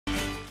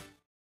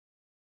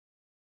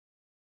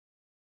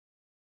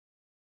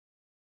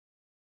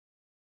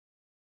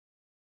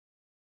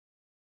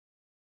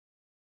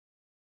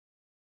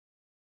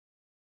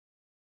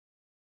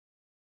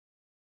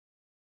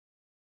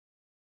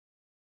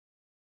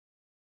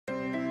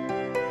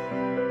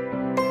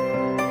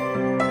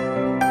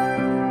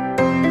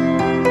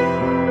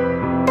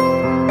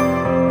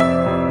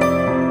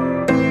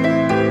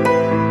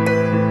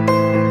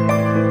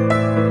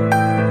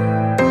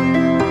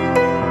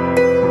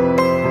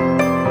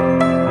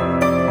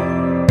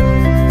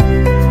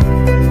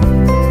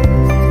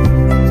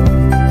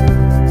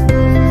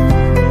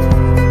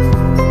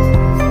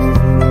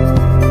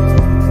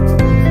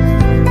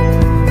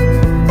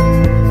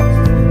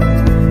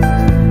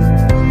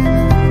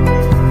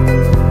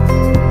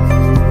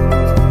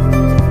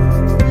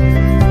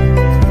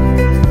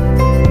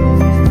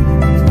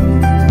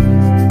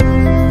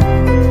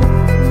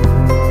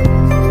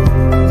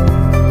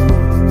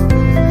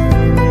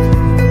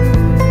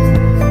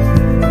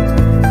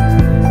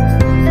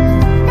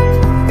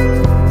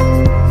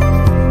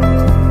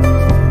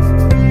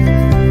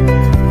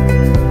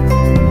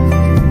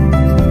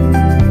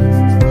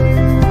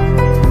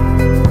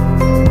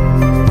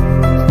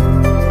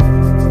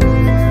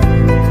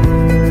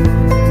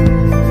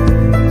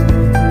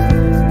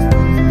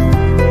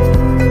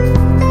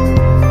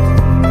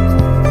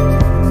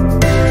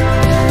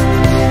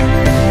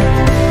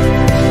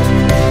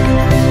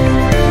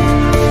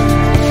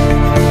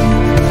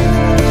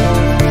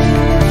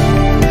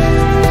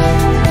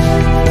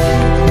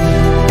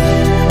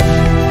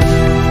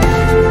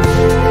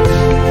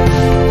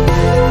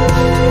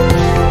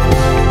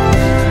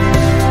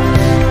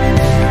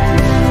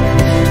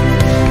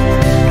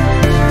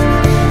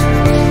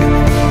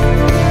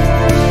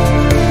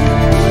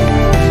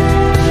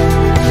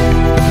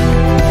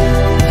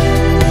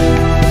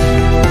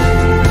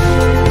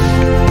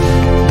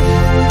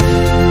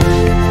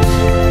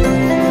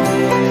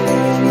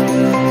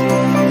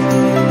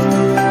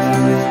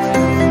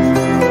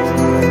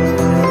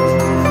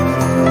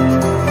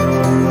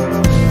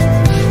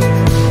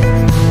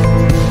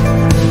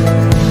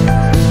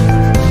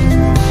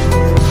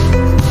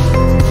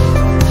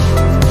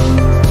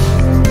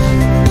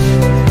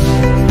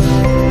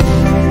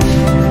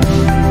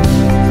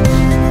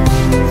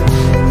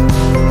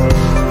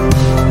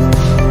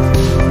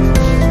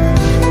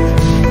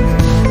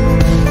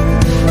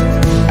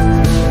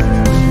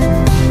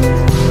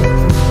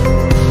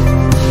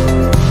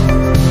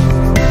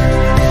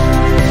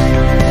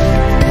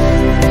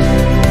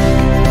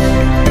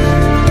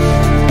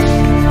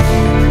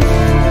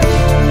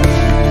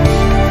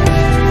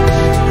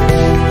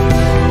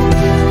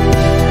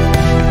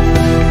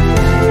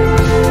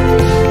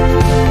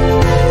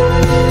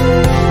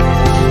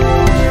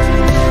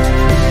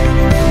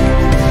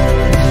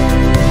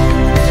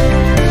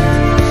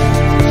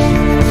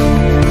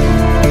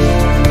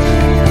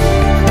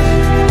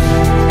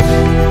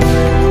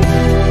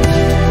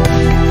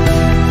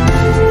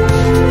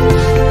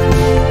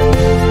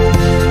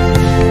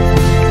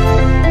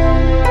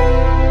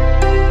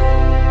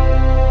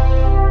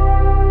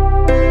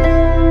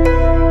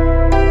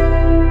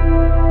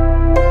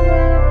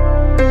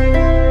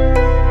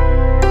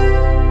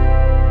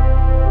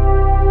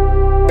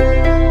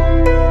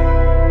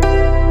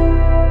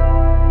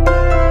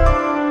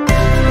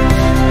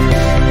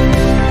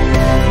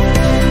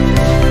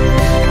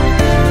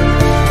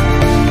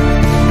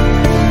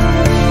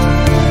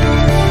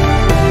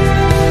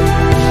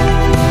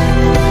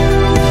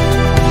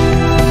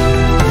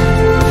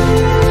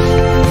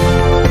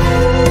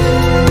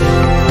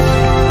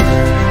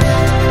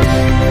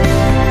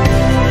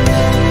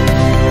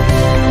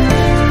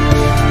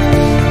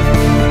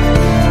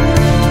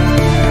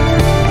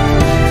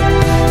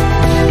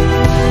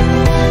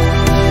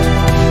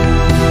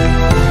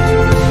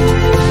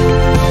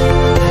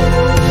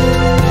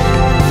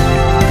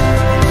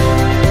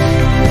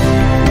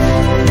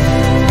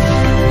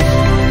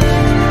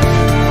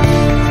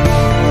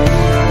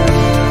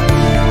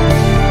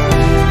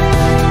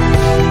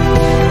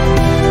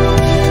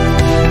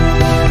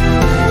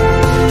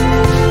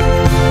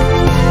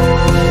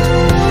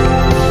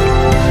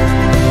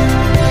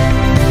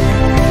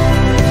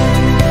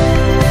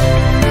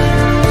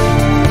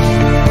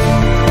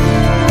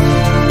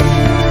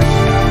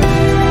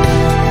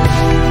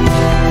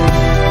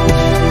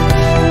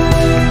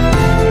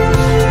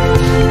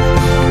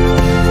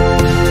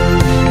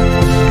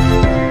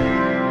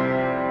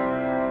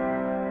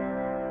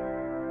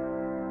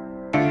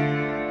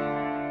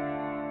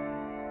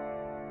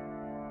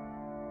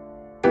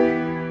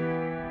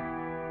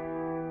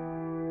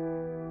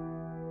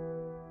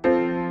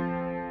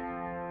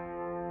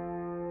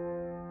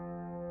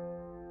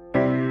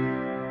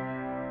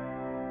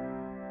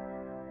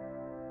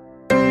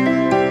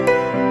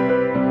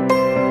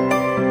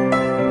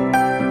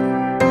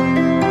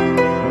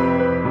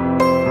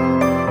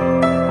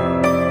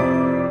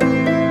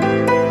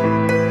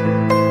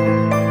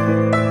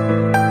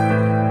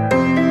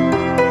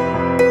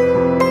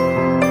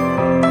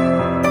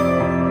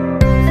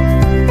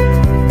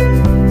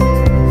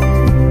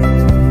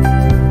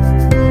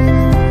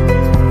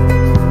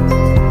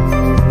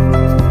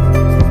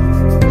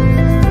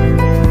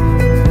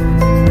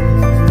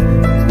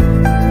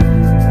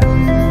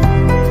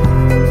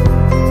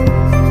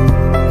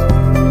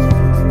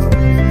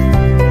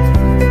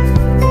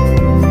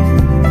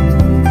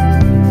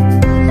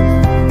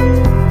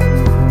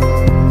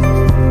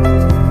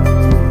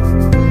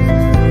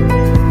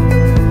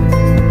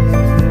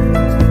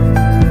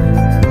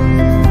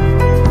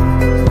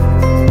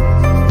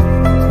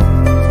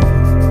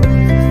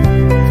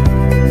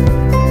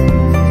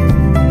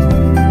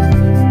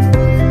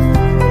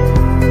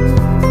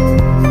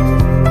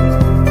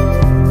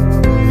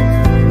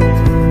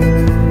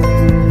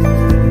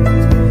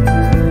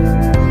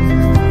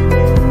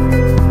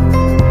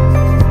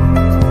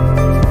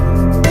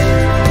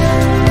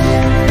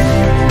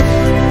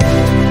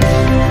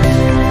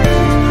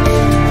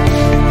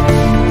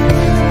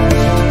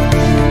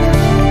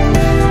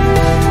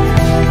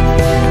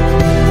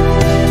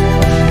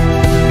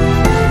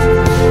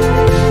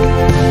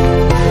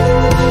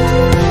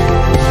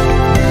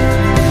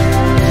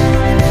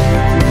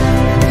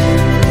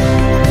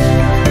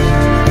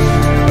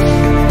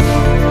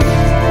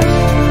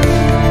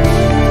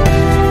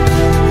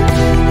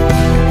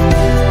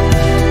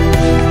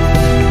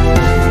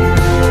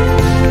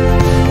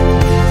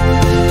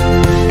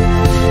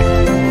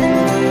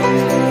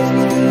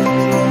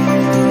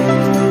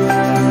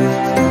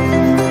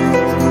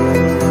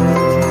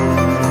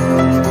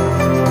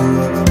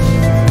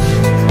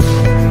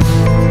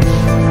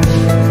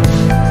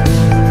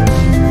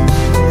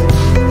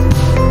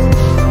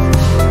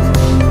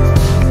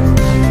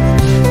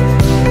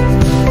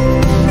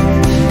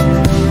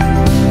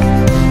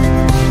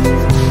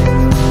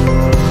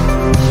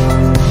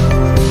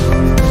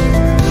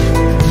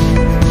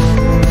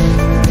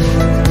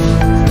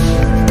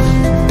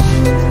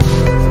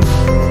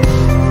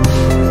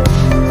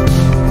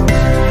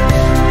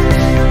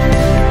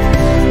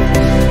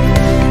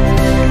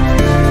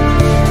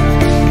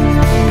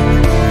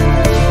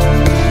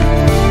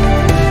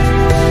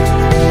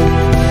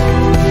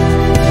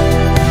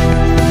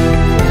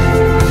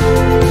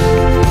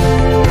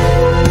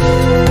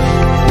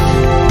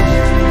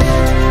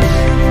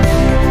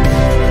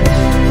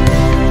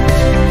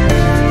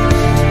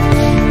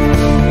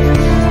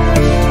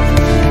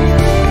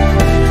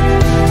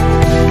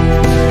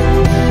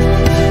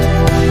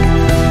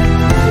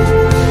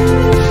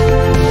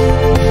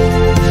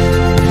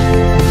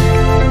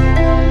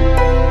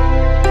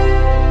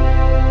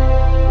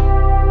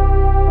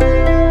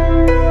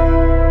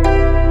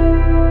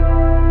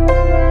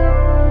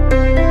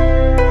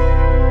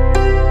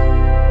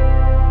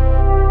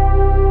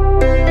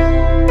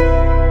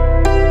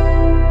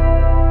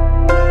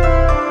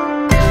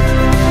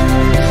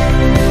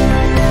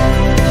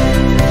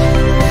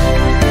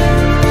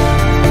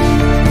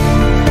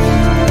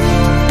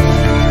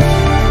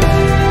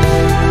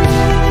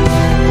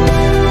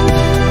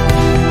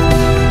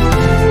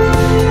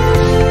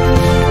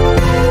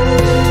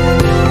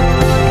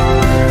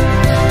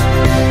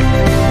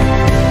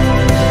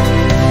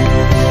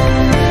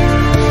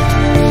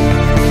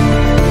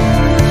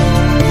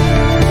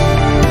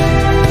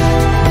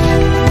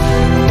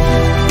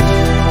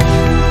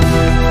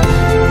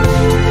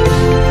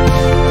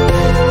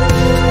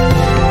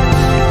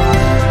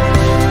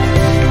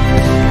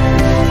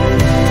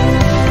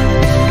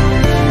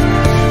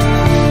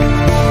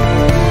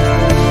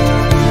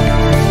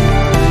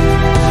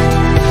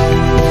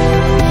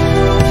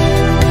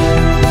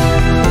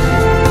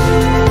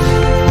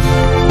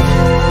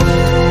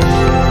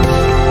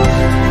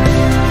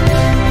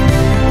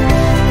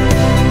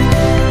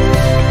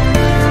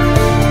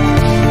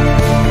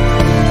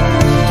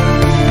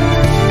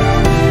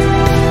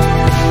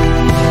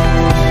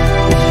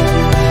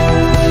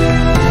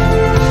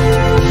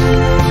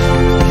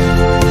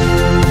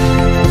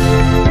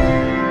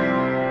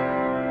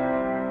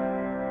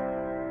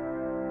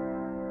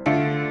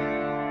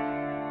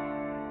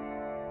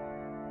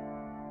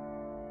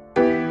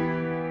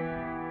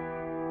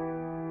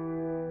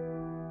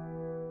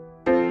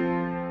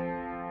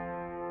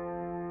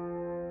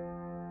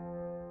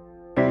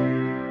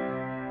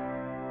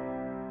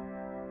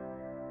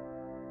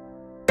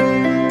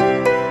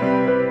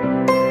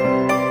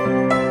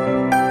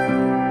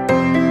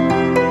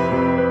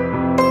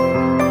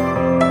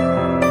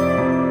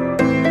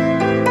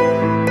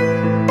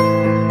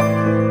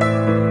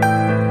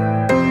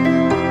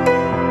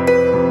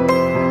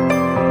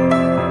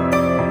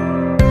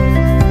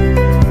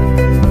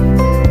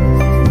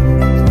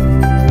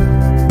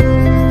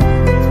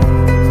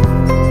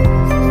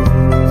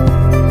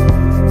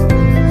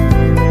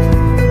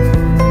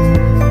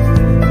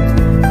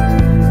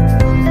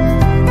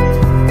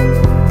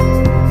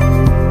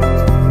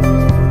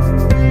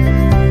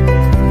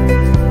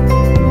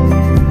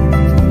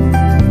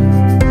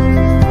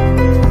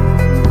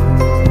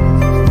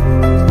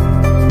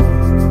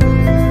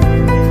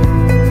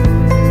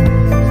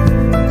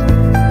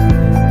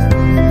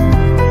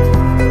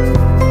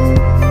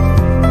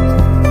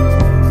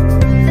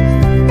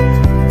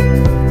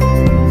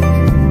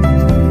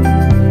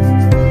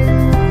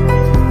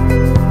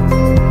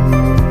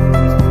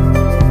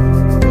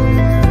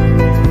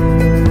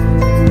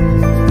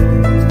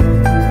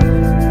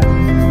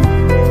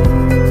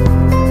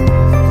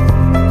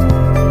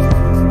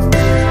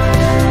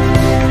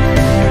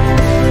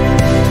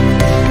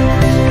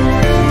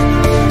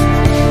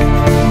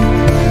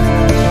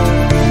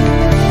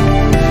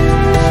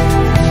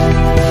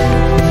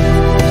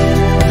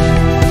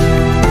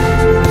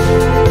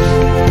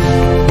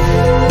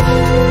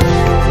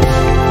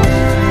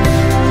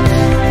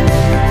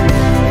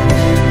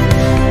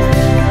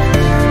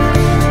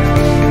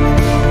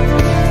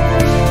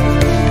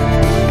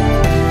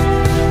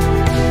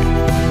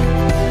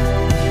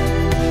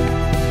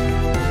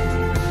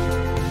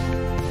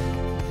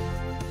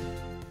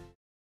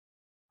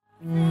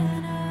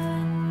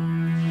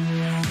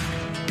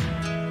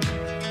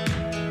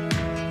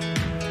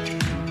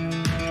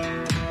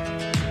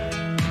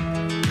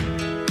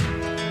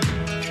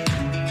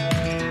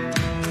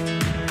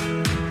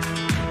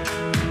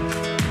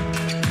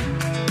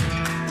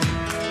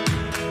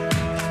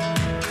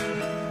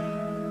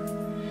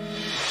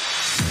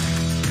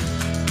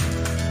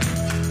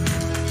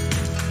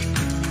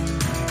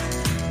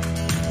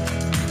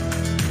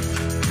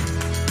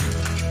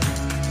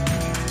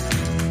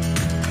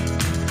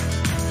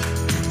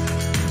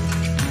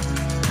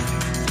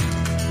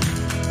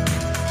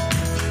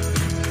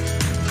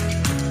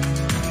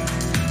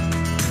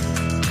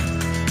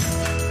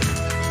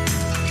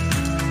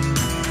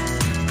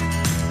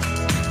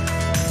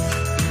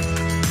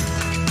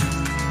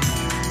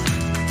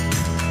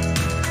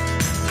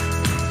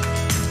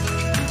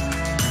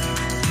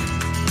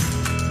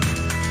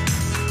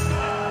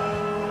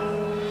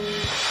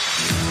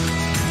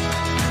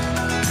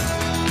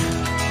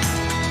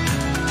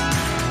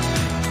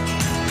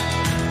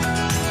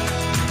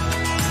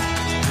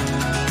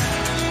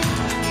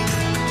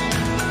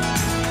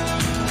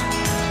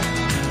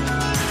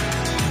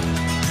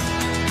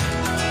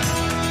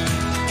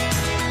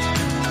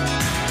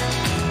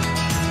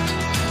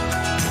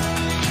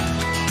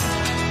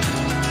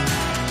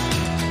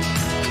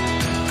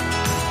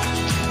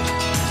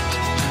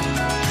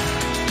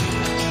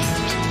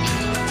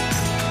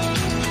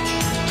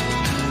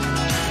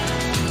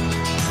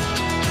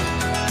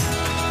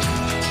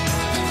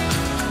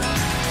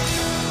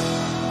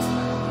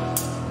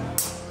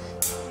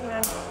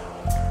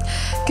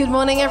Good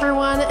morning,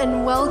 everyone,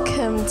 and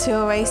welcome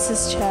to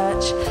Oasis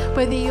Church.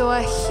 Whether you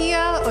are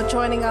here or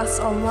joining us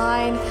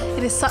online,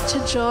 it is such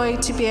a joy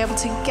to be able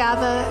to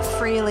gather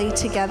freely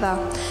together.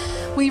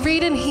 We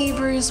read in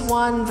Hebrews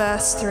 1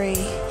 verse 3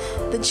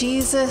 that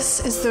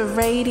Jesus is the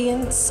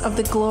radiance of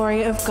the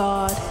glory of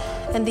God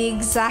and the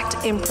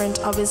exact imprint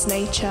of his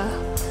nature,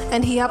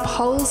 and he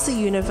upholds the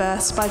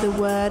universe by the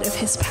word of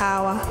his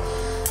power.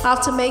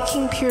 After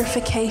making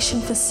purification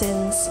for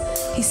sins,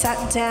 he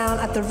sat down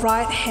at the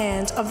right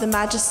hand of the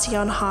Majesty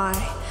on high.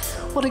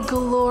 What a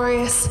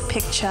glorious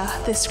picture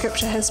this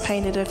scripture has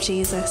painted of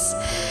Jesus.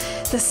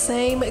 The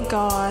same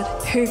God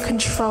who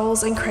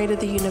controls and created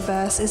the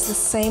universe is the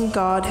same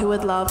God who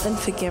would love and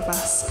forgive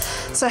us.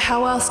 So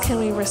how else can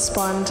we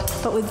respond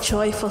but with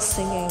joyful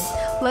singing?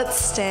 Let's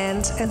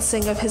stand and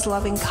sing of his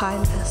loving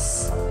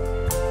kindness.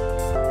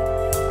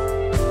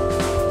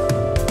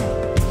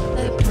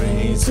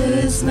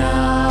 Praises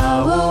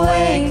now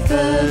awake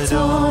the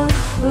dawn.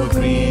 We'll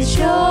greet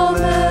your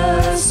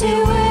mercy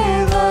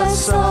with a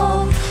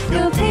song.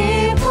 Your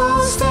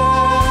people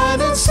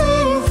stand and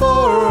sing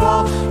for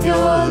all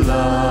your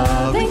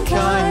loving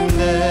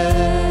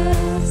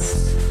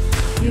kindness.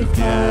 You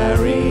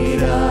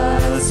carried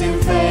us in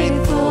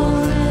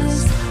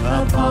faithfulness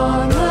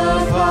upon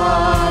the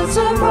paths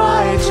of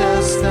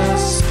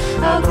righteousness.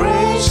 Our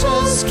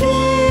gracious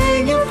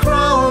King, you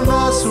crowned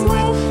us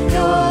with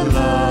your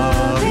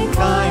loving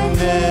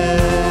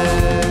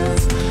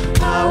kindness.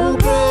 How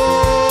great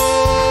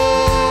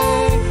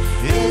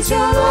is your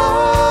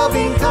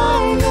loving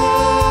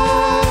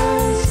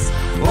kindness,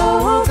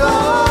 O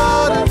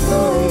God of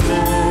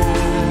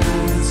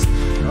goodness.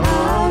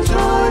 Our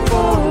joy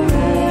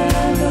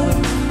forever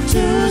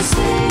to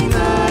sing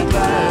the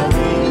glad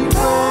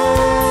refrain.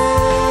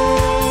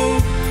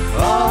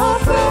 Our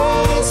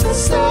praise has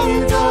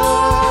saved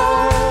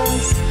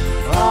us.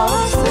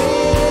 Our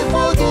sweet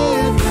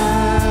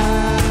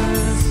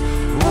forgiveness.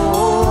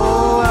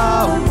 Oh,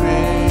 how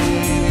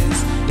great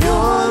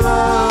your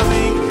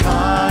loving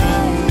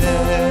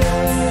kindness.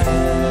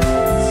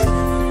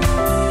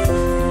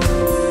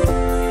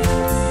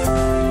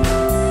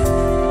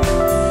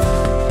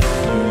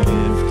 You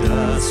lift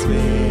us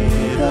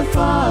with the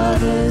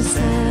Father's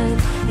hand.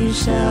 You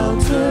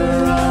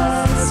shelter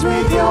us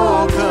with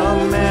your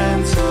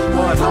commands.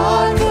 What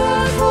heart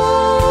could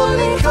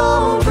fully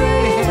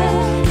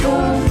comprehend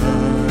your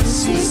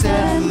mercies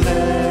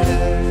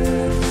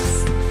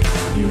endless?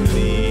 You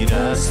lead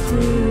us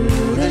through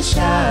the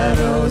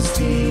shadows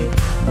deep,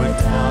 where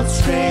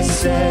doubts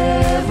trace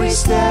every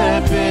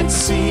step it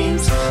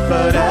seems.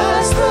 But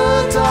as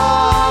the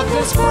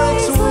darkness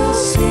breaks, we'll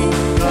see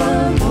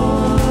the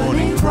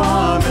morning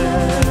promise.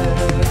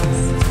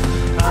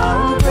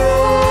 How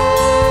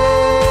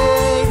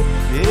great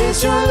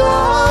is your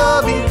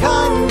loving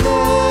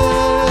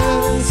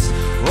kindness,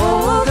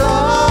 O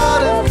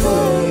God of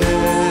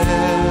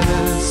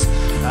goodness.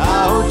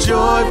 Our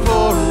joy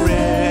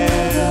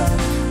forever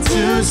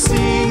to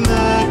sing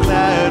the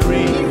glad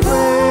refrain.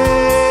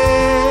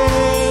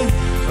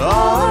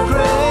 Our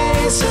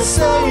grace has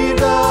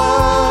saved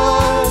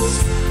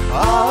us,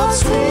 our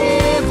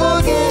sweet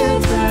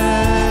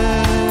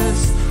forgiveness.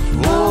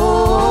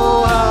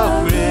 Oh,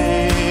 how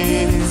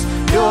great is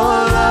your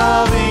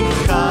loving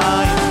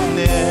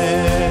kindness.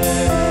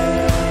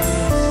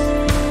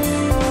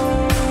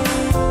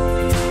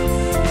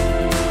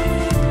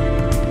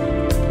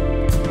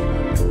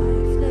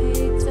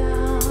 Laid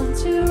down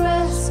to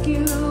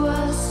rescue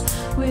us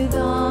with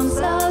arms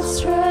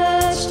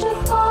outstretched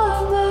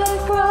upon the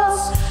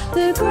cross,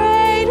 the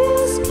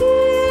greatest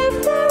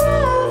gift there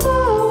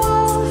ever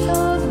was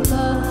of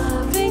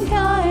loving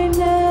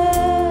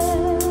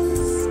kindness.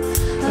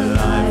 A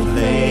life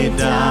laid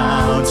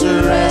down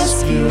to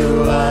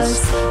rescue us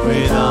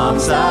with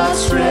arms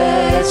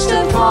outstretched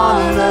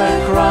upon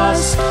the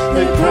cross,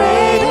 the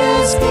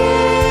greatest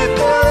gift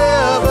there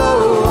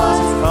ever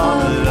was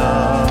of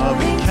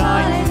loving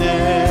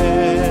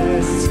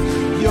kindness.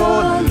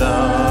 Your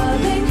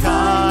loving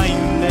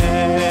kindness.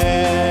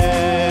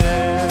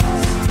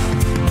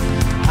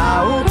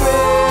 How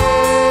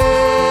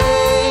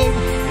great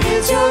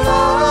is your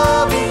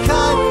loving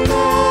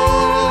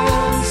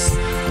kindness,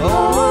 O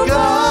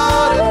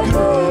God of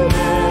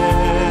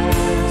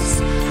goodness.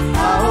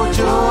 Our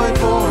joy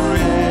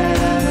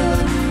forever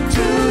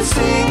to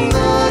sing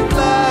the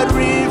glad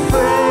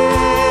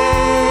refrain.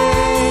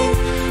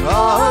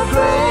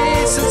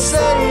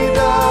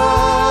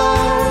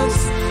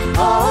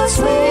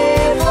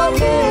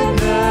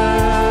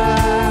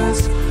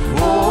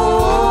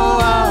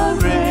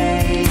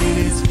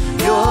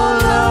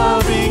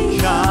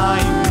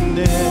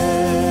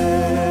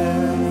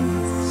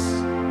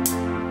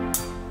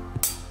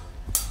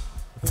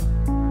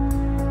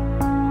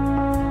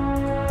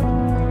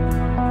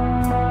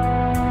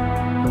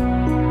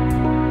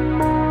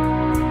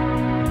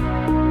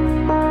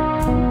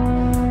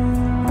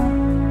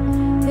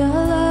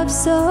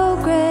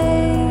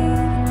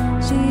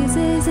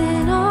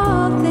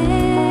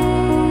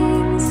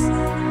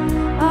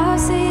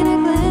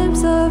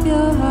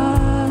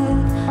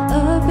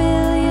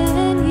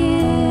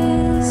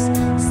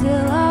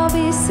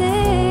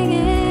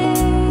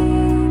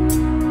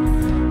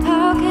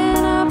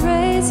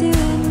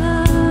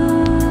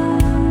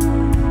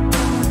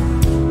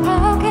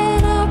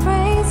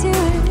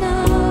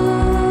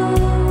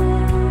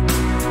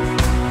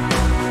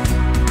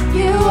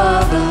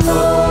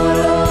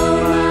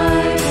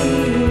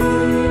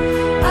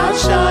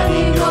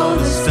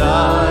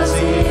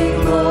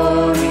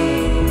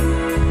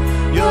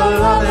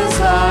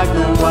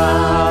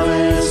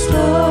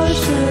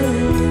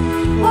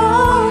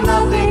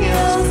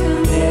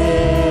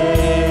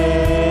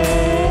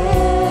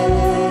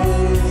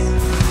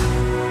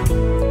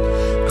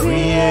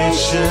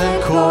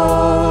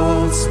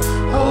 souls.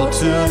 Oh,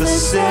 to the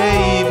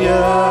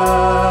Savior.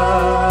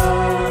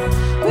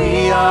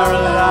 We are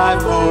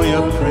alive for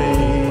your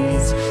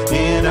praise.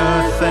 In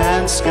earth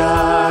and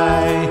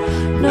sky,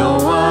 no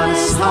one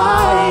is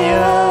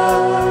higher.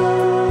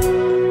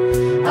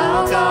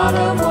 Our God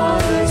of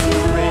wonders,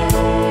 you reign.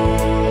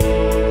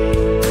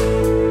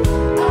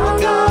 Our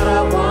God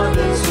of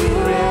wonders, you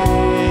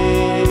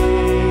reign.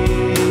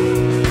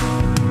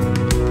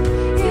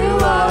 You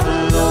are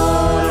the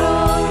Lord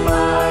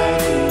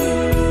Almighty,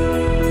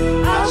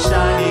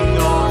 outshining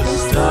all the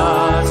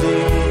stars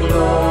in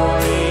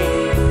glory.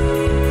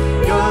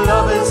 Your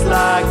love is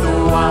like the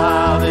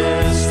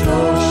wildest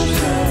ocean.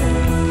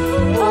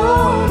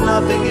 Oh,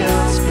 nothing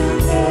else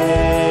compares.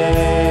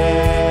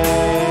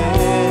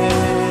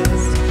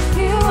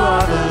 You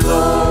are the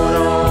Lord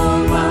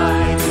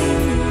Almighty,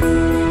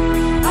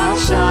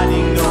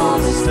 outshining all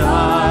the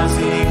stars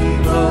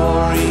in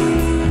glory.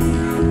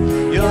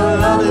 Your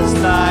love is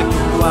like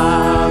the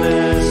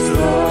wildest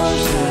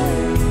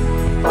ocean.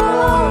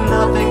 Oh,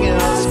 nothing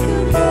else compares.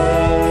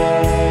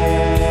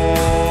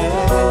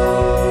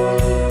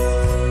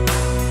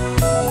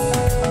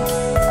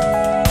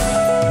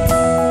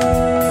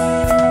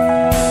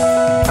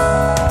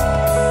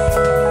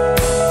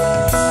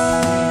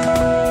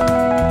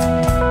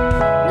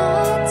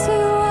 Not to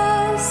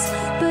us,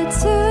 but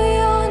to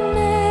your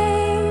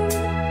name,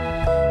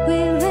 we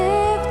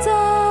lift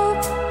up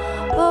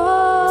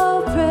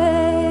all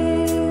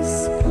praise.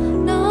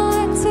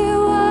 Not to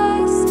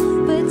us,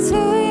 but to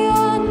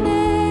your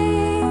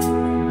name,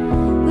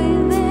 we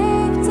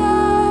lift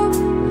up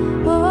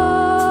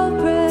all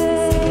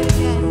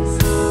praise.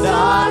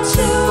 Not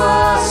to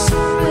us,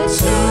 but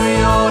to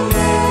your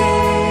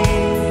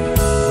name,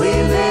 we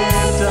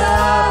lift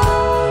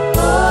up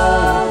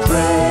all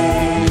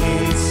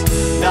praise.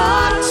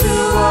 Not to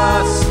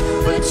us,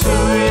 but to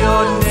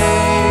your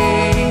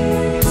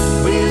name,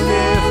 we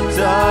lift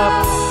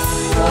up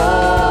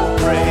all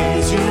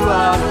praise. You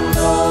are the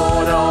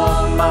Lord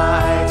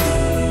Almighty,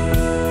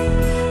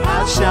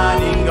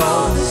 outshining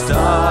all the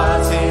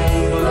stars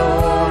in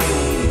glory.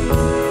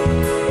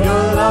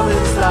 Your love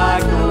is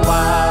like the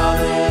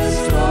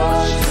wildest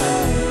ocean.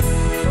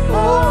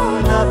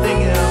 Oh,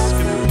 nothing else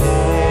compares.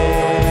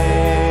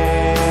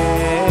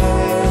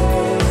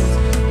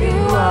 You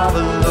are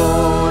the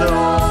Lord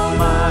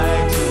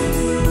Almighty,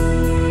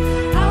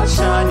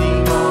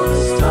 outshining all the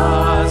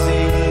stars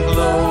in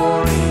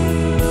glory.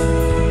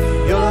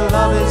 Your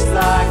love is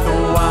like the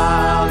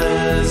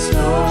wildest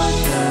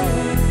ocean.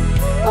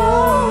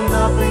 Oh,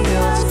 nothing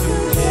else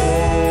compares.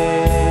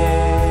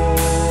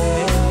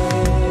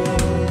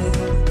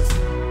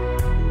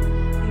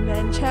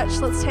 Amen. Church,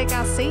 let's take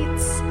our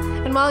seats.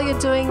 And while you're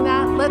doing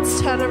that,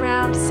 let's turn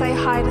around, say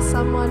hi to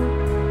someone.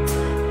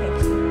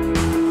 Thank you.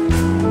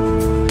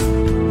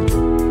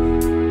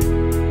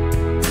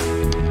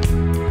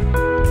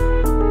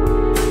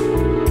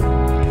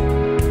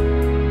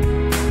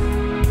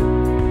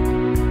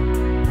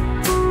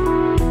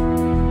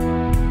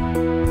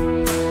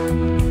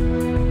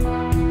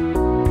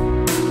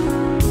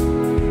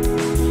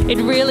 It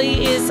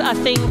really is a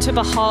thing to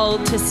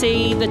behold, to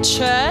see the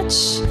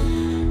church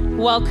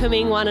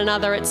welcoming one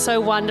another. It's so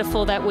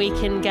wonderful that we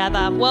can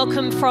gather.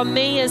 Welcome from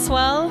me as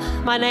well.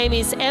 My name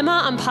is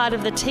Emma. I'm part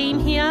of the team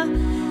here.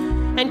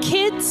 And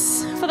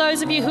kids, for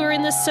those of you who are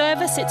in the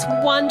service, it's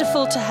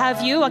wonderful to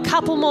have you. A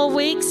couple more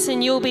weeks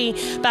and you'll be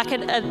back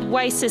at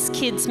Oasis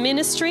Kids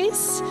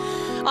Ministries.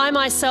 I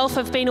myself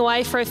have been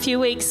away for a few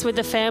weeks with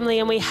the family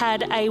and we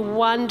had a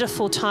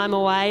wonderful time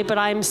away, but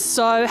I'm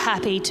so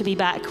happy to be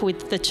back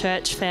with the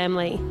church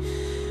family.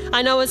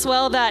 I know as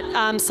well that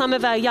some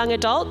of our young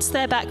adults,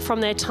 they're back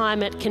from their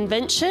time at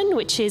Convention,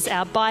 which is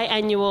our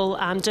biannual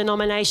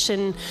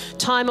denomination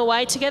time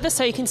away together.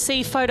 So you can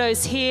see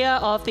photos here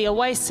of the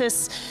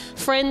Oasis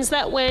friends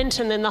that went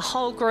and then the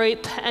whole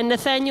group. And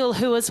Nathaniel,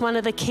 who was one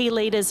of the key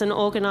leaders and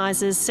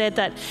organisers, said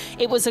that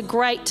it was a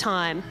great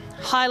time.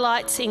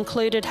 Highlights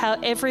included how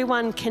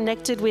everyone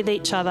connected with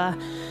each other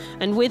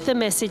and with the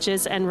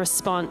messages and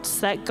response,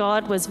 that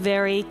God was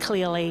very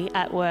clearly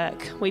at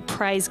work. We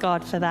praise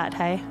God for that,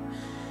 hey?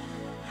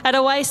 At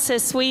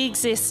Oasis, we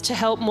exist to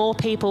help more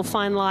people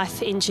find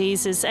life in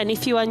Jesus. And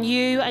if you are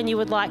new and you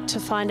would like to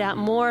find out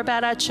more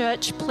about our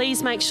church,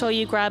 please make sure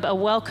you grab a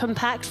welcome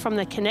pack from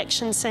the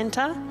Connection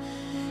Centre.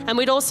 And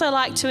we'd also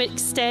like to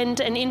extend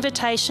an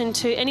invitation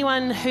to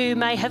anyone who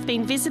may have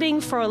been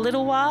visiting for a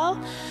little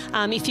while.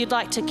 If you'd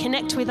like to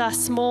connect with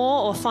us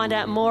more or find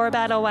out more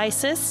about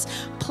Oasis,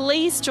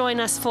 please join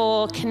us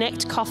for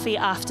Connect Coffee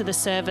after the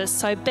service.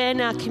 So Ben,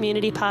 our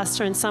community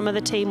pastor, and some of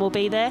the team will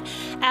be there.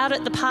 Out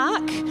at the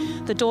park,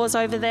 the door's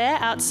over there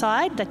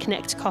outside, the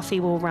Connect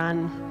Coffee will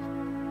run.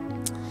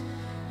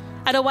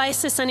 At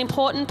Oasis, an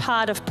important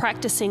part of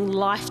practicing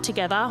life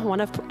together,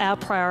 one of our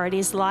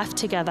priorities, life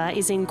together,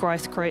 is in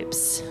growth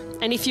groups.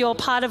 And if you're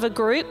part of a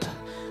group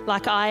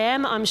like I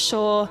am, I'm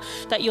sure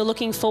that you're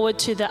looking forward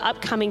to the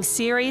upcoming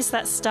series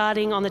that's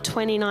starting on the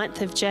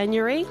 29th of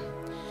January.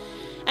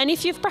 And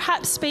if you've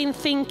perhaps been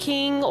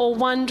thinking or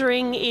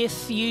wondering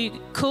if you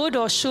could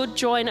or should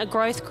join a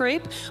growth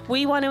group,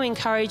 we want to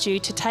encourage you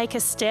to take a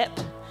step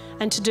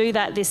and to do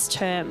that this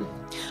term.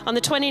 On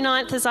the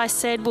 29th, as I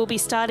said, we'll be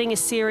starting a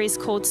series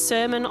called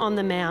Sermon on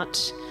the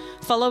Mount,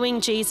 Following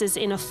Jesus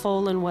in a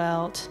Fallen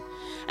World.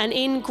 And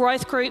in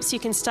growth groups, you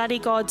can study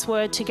God's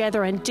word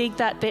together and dig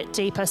that bit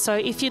deeper. So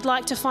if you'd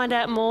like to find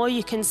out more,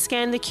 you can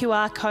scan the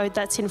QR code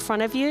that's in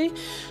front of you.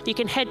 You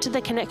can head to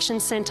the Connection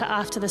Centre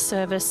after the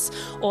service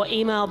or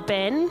email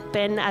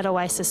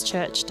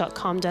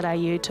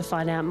ben@oasischurch.com.au to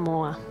find out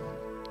more.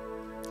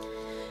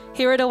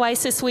 Here at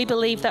Oasis, we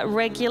believe that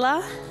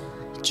regular,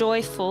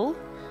 joyful,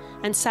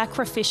 and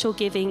sacrificial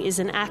giving is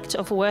an act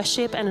of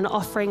worship and an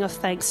offering of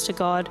thanks to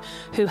God,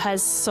 who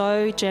has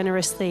so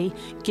generously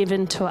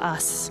given to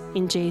us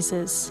in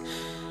Jesus.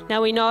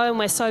 Now we know and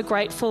we're so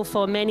grateful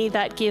for many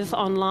that give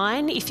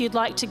online. If you'd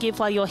like to give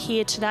while you're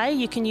here today,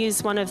 you can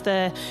use one of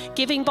the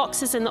giving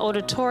boxes in the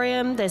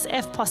auditorium. There's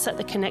FPOS at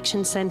the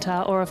Connection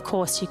Centre, or of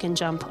course you can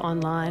jump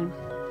online.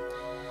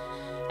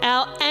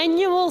 Our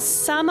annual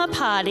summer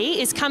party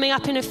is coming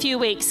up in a few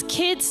weeks.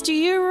 Kids, do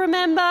you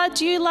remember?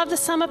 Do you love the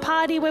summer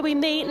party where we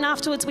meet and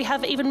afterwards we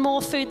have even more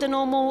food than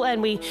normal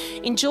and we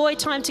enjoy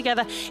time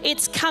together?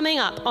 It's coming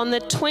up on the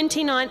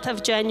 29th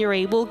of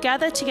January. We'll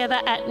gather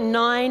together at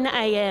 9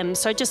 a.m.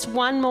 So just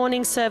one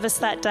morning service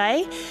that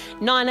day,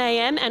 9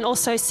 a.m. and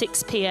also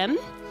 6 p.m.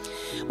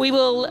 We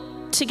will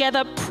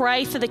together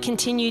pray for the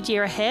continued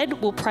year ahead.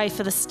 We'll pray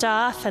for the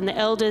staff and the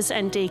elders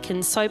and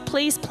deacons. So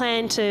please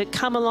plan to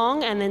come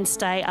along and then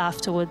stay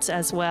afterwards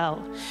as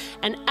well.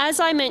 And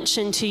as I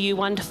mentioned to you,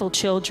 wonderful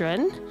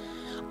children,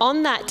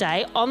 on that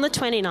day, on the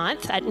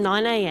 29th at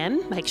 9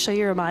 a.m, make sure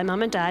you remind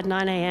mum and dad,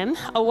 9 a.m,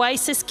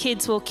 Oasis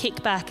Kids will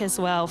kick back as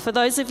well. For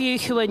those of you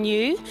who are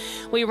new,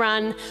 we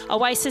run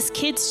Oasis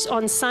Kids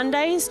on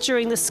Sundays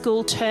during the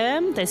school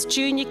term. There's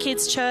Junior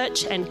Kids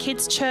Church and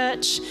Kids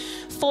Church.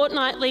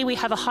 Fortnightly, we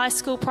have a high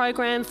school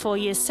program for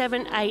years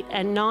 7, 8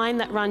 and 9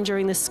 that run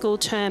during the school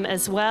term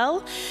as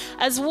well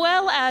as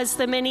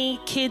the many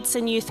kids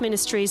and youth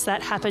ministries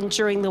that happen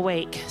during the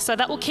week. So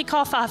that will kick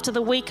off after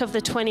the week of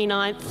the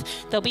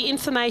 29th. There'll be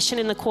information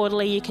in the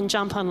quarterly. You can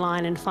jump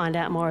online and find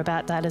out more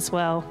about that as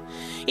well.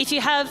 If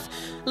you have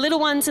little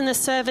ones in the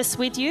service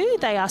with you,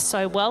 they are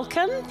so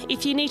welcome.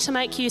 If you need to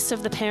make use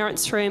of the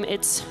parents' room,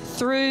 it's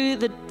through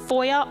the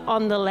foyer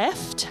on the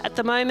left. At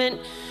the moment,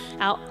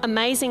 our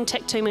amazing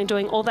tech team are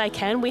doing all they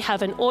can. We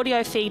have an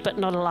audio feed, but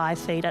not a live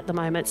feed at the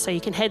moment. So you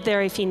can head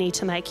there if you need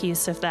to make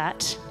use of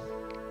that.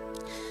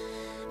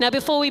 Now,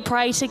 before we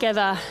pray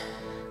together,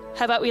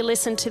 how about we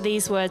listen to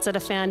these words that are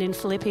found in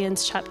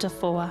Philippians chapter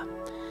 4.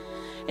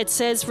 It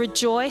says,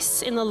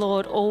 "Rejoice in the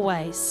Lord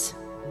always."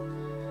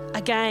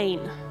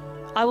 Again,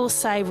 I will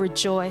say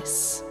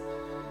rejoice.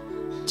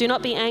 Do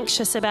not be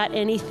anxious about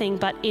anything,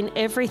 but in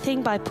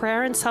everything by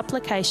prayer and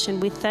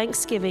supplication with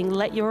thanksgiving,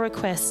 let your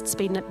requests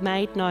be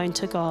made known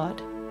to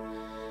God.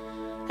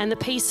 And the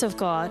peace of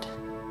God,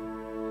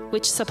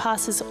 which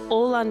surpasses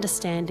all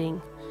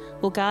understanding,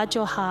 will guard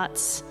your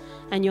hearts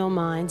and your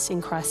minds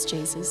in Christ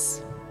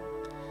Jesus.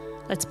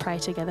 Let's pray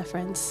together,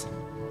 friends.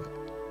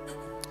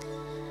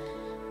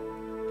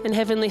 And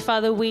Heavenly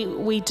Father, we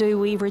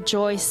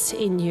rejoice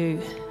in you,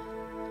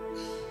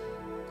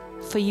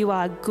 for you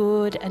are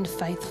good and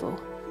faithful,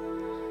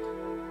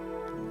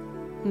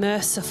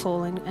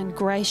 merciful and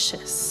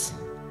gracious.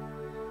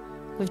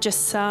 We've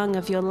just sung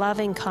of your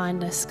loving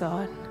kindness,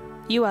 God.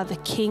 You are the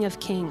King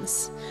of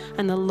Kings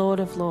and the Lord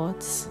of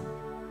Lords.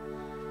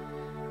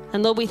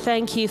 And Lord, we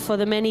thank you for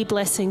the many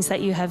blessings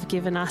that you have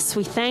given us.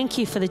 We thank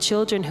you for the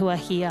children who are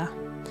here,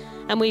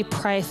 and we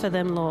pray for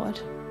them, Lord.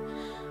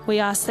 We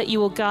ask that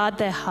you will guard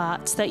their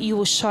hearts, that you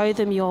will show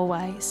them your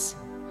ways.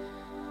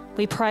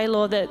 We pray,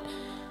 Lord, that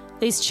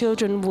these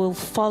children will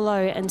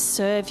follow and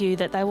serve you,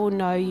 that they will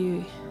know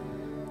you.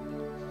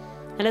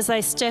 And as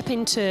they step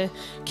into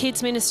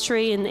kids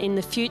ministry in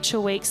the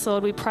future weeks,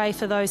 Lord, we pray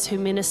for those who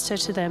minister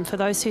to them, for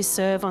those who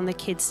serve on the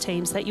kids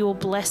teams, that you will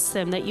bless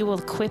them, that you will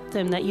equip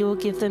them, that you will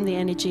give them the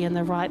energy and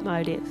the right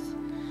motive.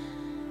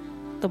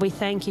 Lord, we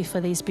thank you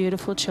for these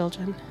beautiful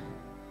children.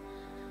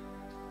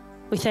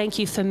 We thank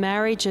you for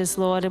marriages,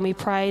 Lord, and we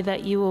pray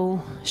that you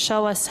will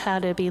show us how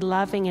to be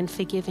loving and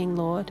forgiving,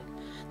 Lord,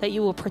 that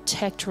you will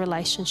protect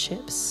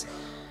relationships.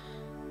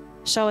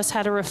 Show us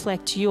how to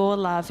reflect your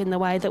love in the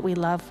way that we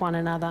love one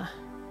another.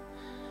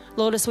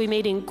 Lord, as we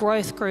meet in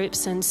growth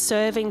groups and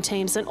serving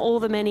teams and all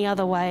the many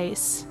other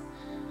ways,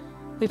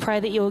 we pray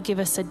that you will give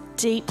us a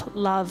deep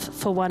love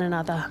for one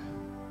another,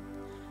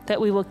 that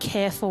we will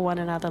care for one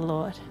another,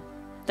 Lord,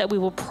 that we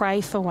will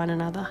pray for one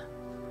another.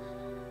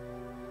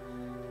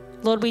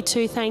 Lord, we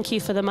too thank you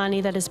for the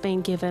money that has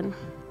been given,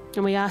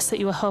 and we ask that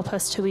you will help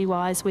us to be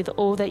wise with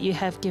all that you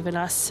have given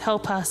us.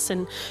 Help us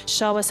and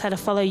show us how to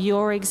follow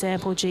your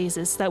example,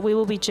 Jesus, that we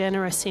will be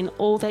generous in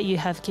all that you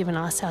have given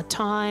us, our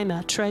time,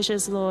 our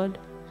treasures, Lord.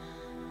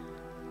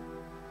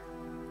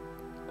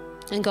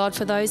 And God,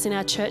 for those in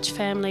our church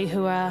family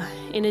who are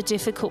in a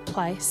difficult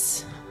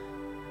place,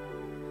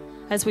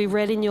 As we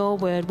read in your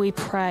word, we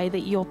pray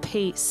that your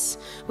peace,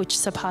 which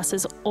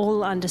surpasses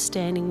all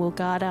understanding, will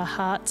guard our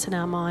hearts and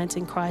our minds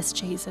in Christ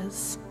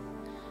Jesus.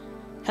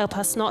 Help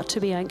us not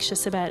to be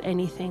anxious about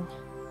anything,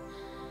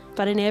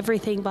 but in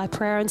everything by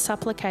prayer and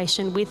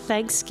supplication, with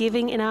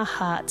thanksgiving in our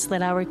hearts,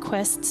 let our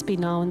requests be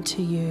known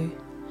to you.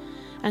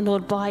 And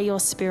Lord, by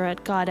your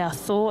Spirit, guide our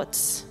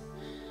thoughts,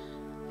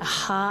 our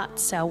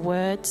hearts, our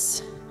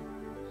words.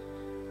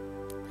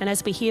 And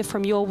as we hear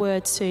from your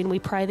word soon, we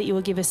pray that you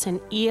will give us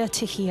an ear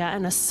to hear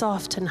and a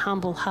soft and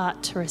humble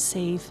heart to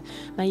receive.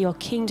 May your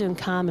kingdom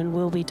come and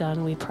will be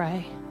done, we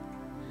pray.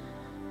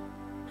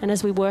 And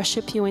as we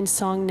worship you in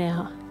song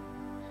now,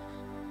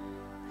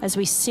 as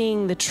we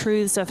sing the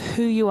truths of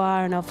who you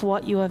are and of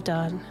what you have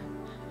done,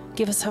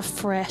 give us a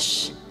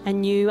fresh and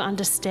new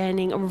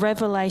understanding, a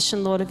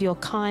revelation, Lord, of your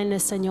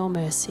kindness and your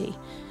mercy.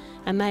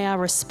 And may our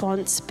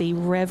response be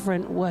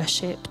reverent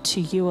worship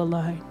to you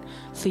alone,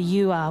 for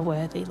you are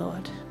worthy,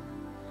 Lord.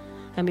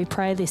 And we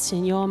pray this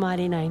in your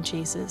mighty name,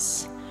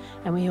 Jesus.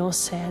 And we all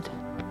said,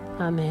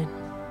 Amen.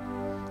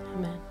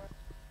 Amen.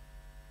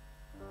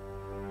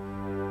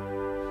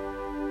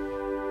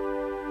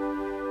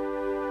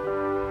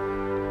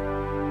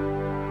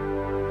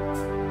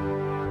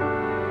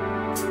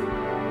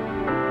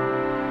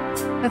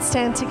 Let's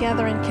stand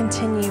together and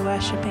continue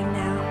worshiping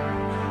now.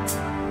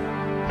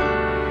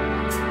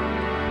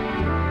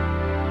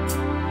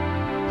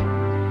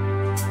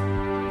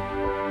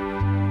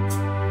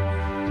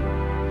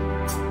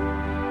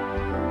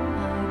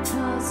 I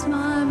cast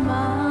my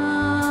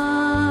mind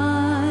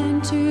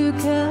to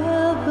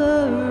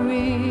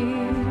Calvary,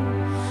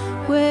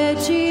 where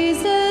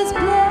Jesus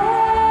bled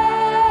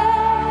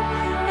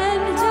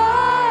and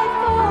died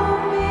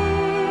for me.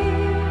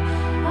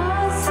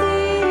 I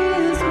see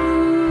his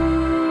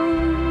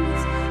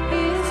wounds,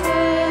 his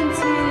hands,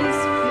 his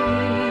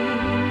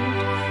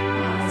feet,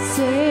 my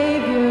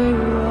Savior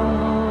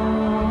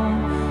on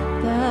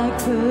that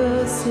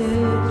cursed tree.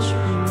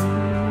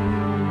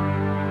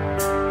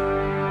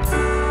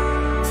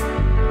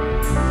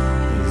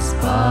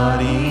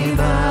 Body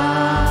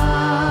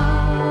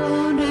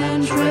bound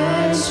and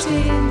drenched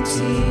in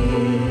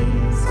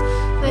tears,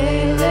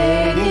 they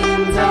laid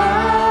him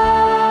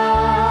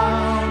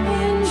down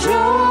in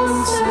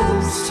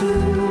Joseph's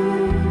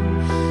tomb,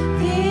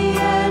 the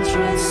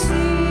entrance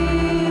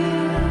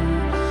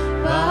sealed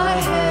by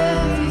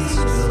heavy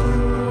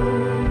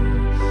stone.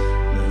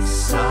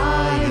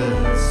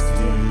 Messiah's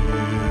dear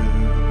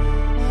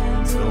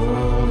and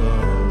all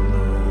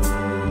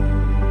alone.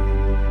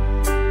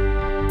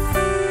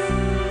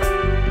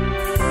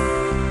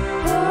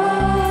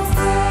 Oh,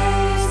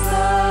 praise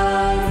the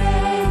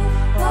name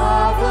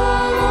of the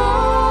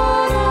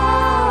Lord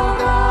our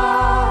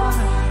God.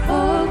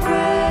 Oh,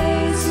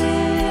 praise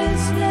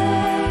his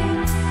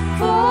name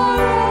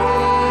forevermore.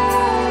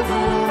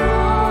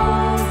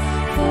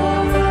 For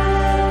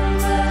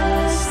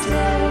endless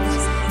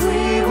days we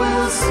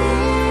will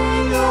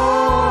sing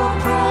your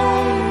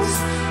praise.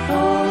 Oh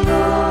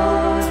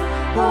Lord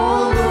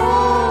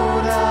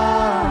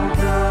our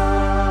God.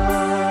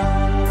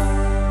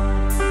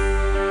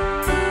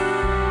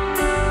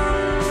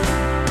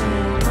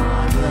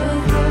 On the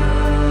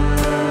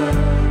third,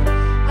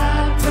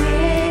 at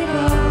break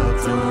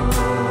of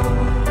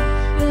dawn,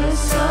 the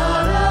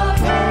Son of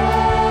Heaven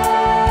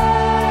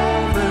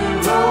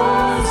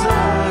rose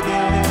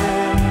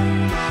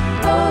again.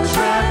 Oh,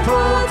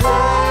 trample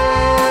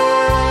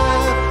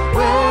death,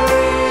 where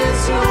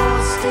is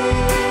your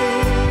sting?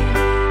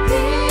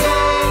 The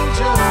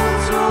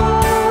angels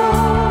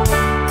roar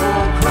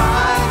for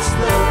Christ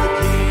the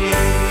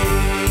King.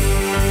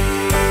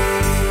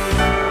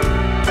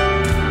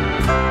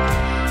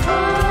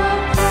 Oh,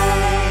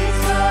 praise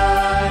the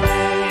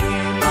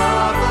name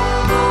of the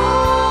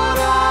Lord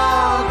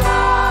our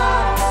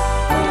God.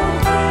 Oh,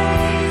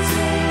 praise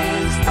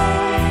his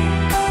name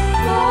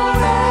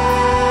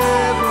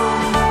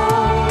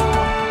forevermore.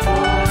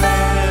 For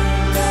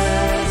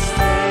endless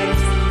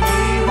days we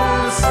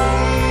will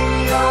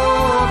sing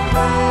your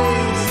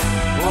praise.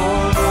 Oh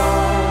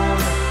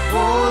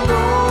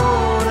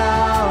Lord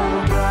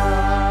our God.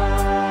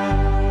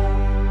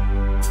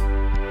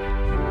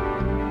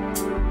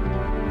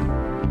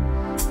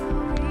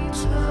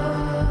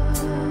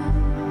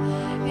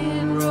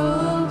 In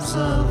robes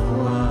of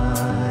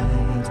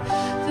white,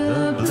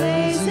 the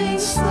blazing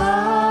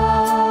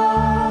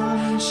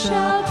sun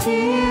shall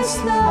pierce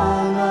the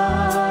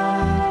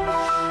light,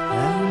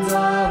 and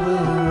I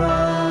will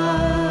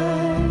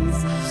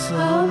rise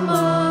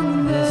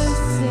among the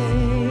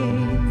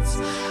saints,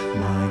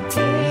 my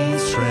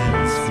gaze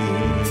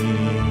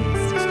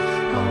transfixed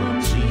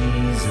on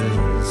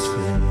Jesus'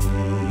 face.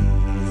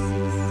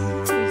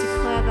 We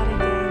declare that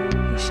again.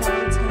 He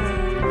shall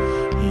return.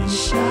 He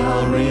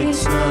shall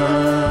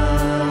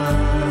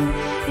return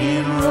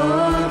in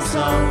robes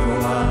of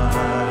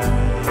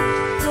white.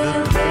 The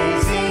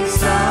blazing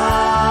sun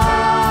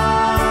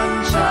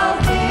shall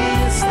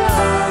pierce the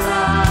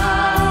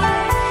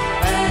light,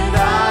 and I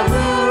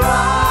will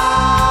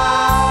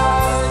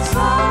rise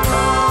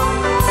among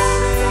the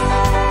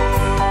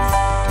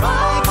saints.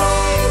 My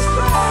gaze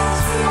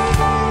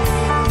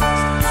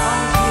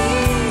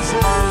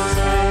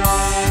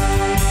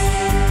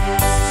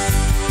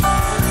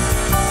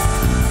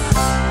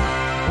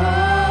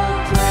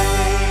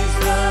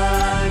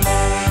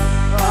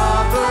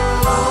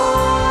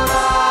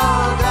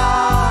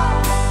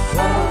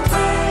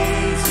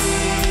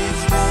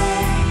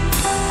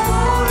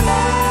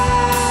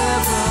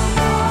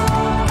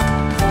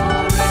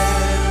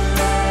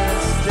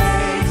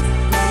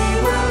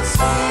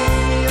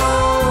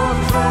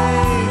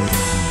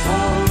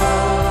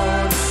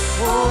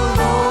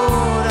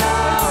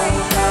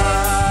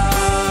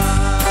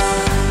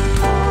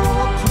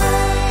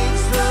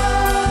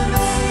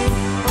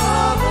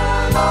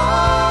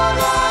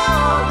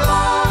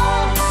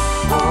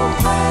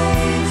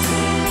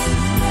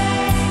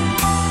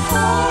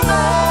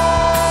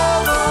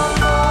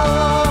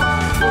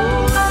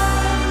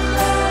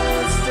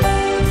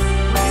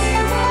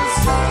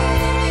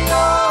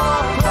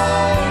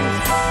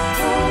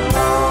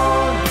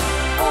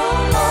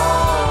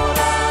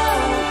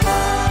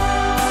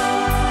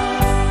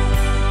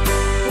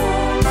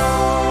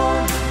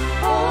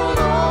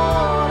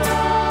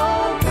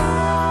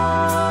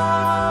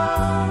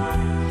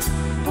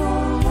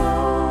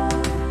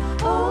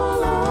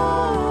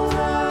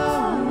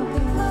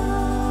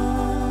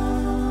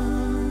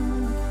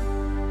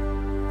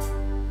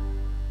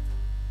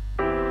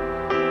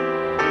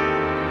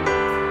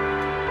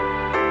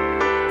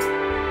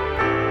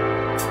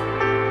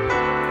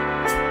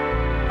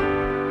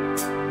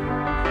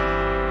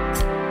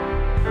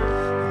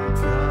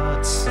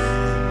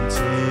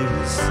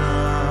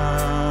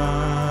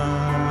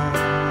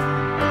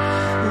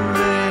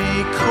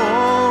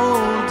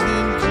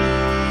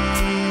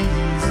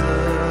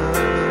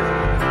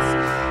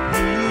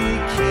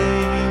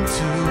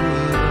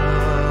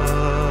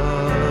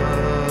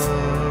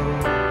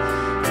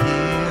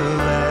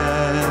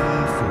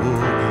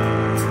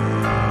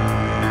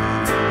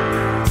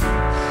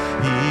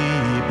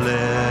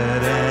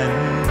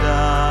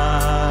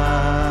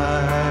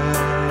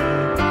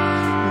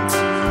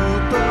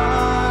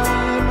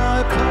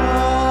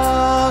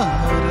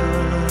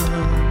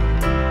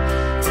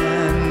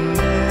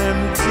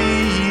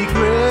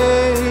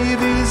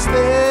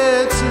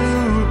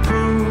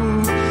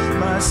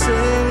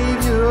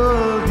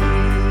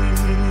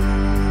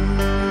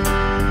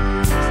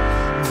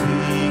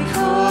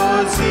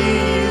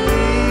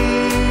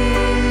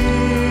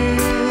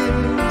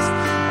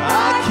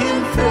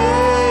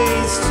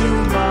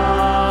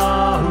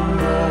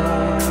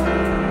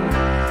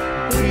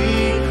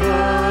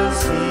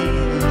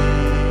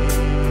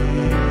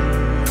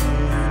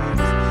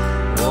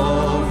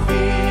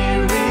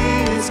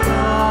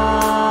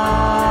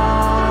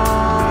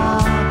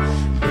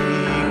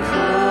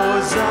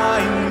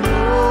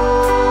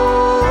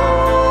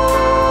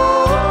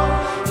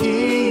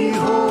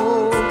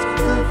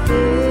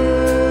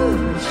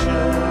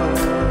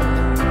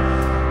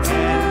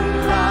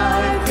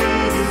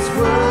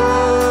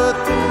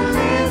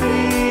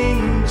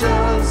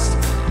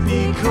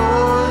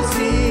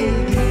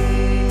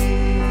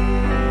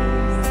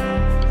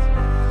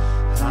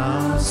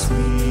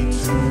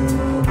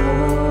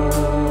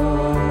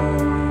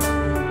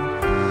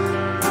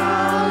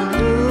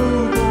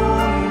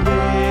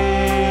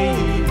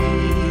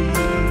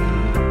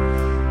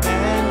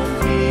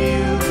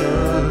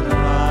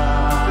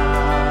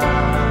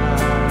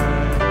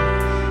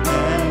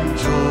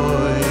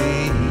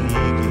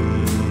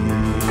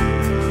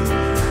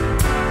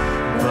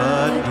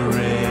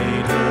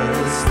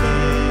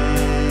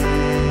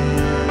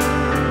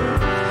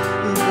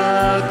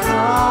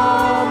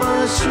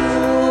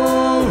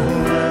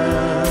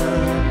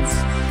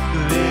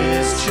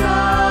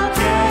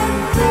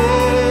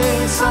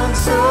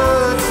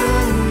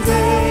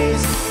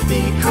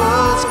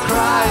because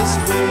Christ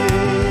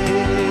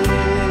lives,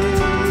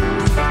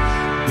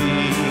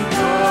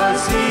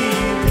 because He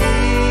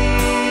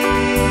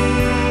lives,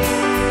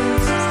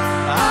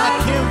 I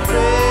can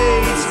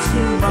face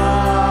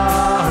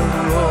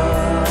tomorrow,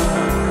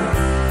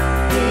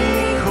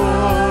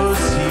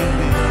 because He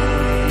lives.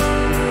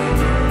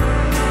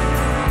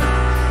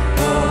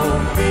 All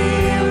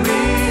fear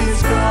is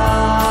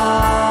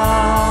gone,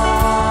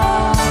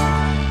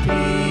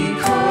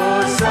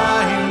 because I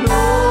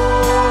know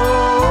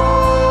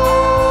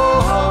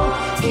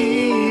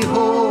He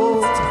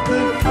holds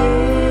the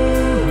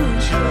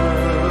future,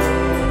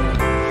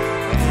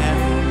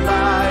 and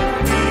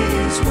life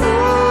is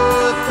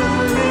worth the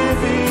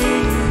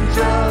living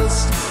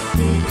just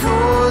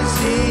because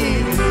He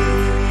lives.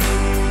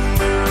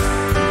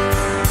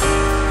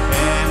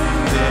 And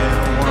then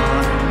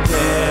one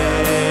day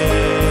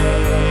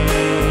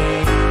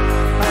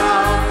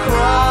I'll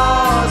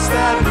cross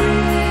that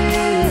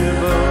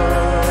river,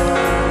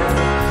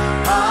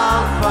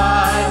 I'll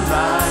find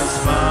life's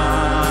mine,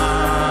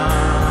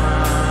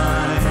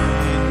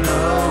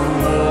 no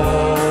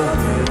war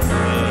with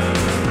me.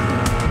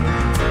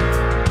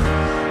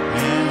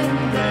 And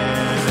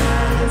then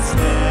as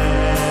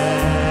death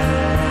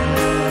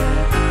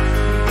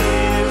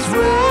gives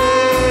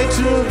way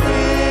to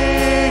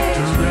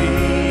victory,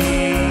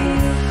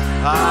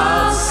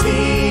 I'll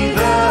see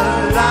the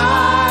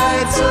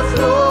lights of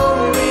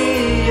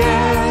glory,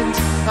 and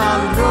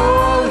I'll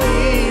know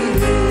He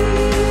lives,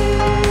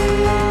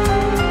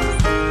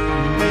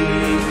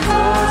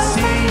 because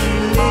He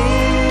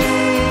lives.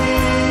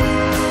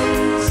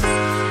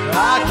 I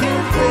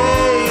can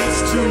face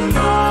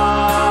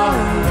tomorrow,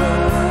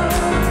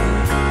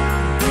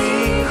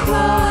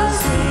 because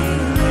He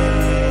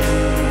lives.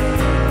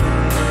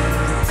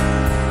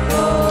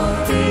 All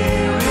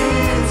fear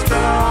is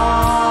gone,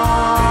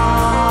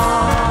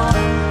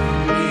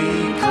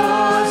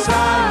 because I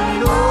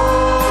know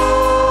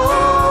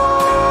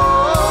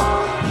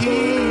He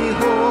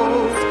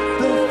holds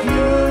the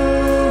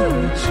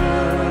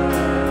future,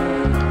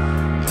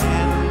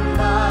 and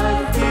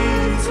life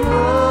is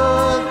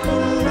worth the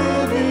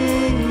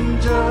living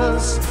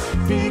just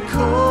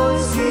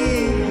because He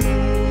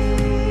lives.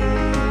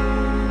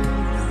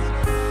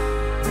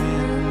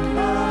 And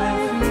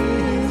life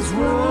is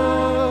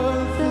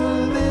worth the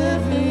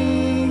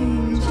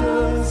living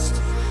just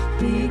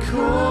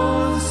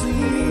because He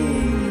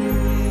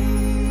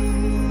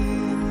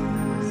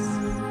lives.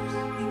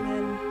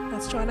 Amen.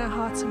 Let's join our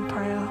hearts in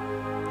prayer.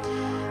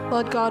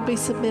 Lord God, we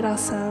submit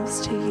ourselves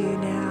to you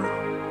now.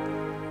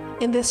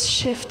 In this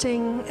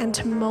shifting and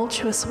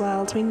tumultuous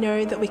world, we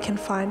know that we can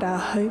find our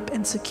hope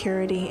and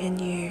security in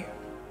you.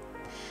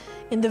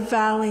 In the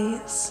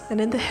valleys and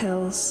in the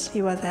hills,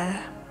 you are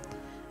there.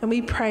 And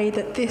we pray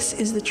that this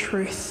is the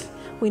truth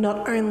we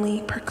not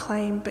only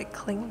proclaim but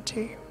cling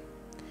to.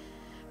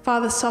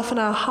 Father, soften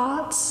our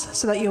hearts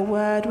so that your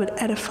word would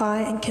edify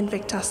and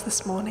convict us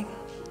this morning.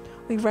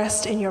 We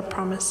rest in your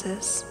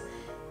promises.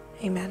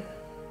 Amen.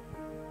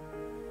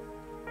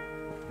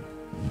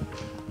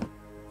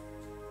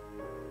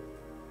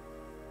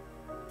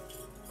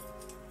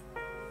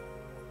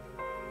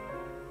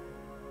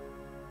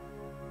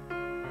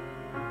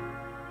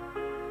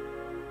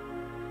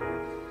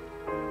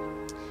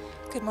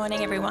 Good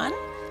morning, everyone.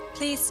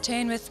 Please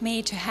turn with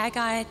me to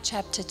Haggai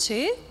chapter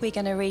 2. We're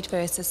going to read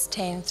verses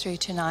 10 through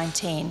to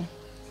 19.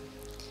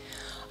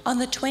 On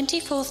the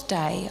 24th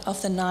day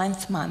of the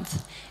 9th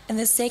month, in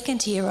the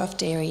 2nd year of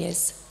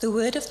Darius, the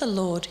word of the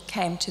Lord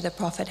came to the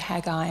prophet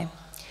Haggai.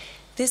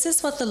 This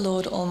is what the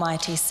Lord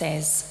Almighty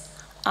says.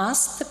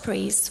 Ask the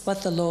priests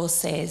what the law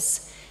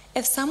says.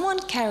 If someone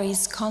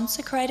carries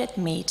consecrated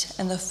meat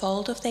in the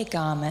fold of their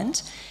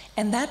garment,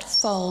 and that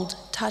fold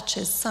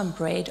touches some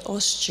bread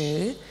or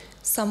stew,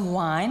 some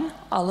wine,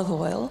 olive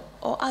oil,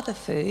 or other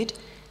food,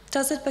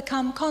 does it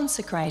become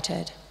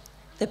consecrated?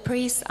 The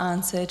priest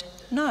answered,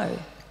 No.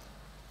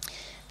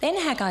 Then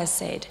Haggai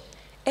said,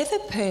 If a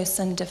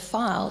person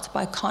defiled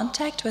by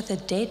contact with a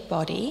dead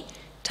body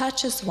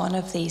touches one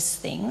of these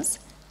things,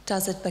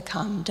 does it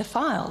become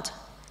defiled?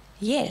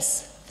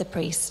 Yes, the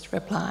priest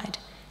replied,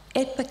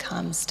 it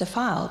becomes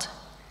defiled.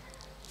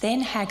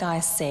 Then Haggai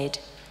said,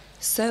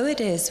 So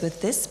it is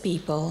with this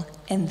people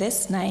and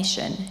this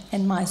nation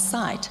in my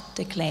sight,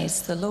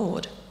 declares the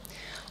Lord.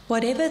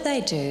 Whatever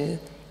they do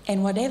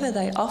and whatever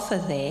they offer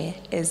there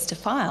is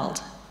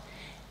defiled.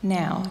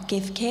 Now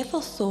give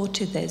careful thought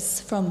to this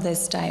from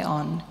this day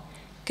on.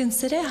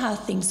 Consider how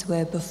things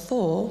were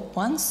before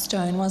one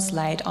stone was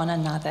laid on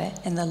another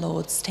in the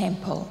Lord's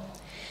temple.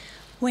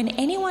 When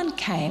anyone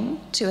came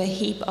to a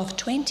heap of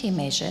 20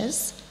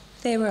 measures,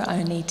 there were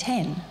only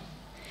 10.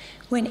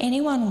 When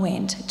anyone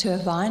went to a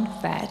vine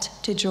vat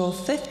to draw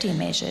 50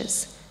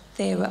 measures,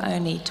 there were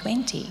only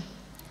 20.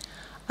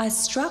 I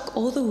struck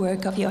all the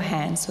work of your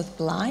hands with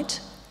blight,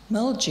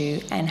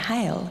 mildew, and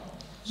hail,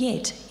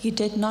 yet you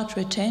did not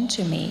return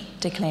to me,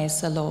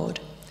 declares the Lord.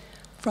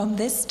 From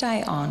this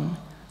day on,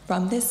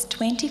 from this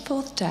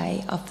 24th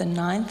day of the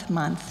 9th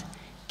month,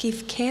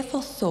 Give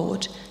careful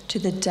thought to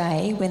the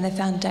day when the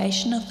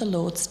foundation of the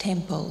Lord's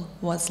temple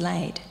was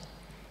laid.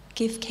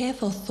 Give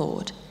careful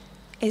thought.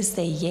 Is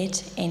there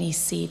yet any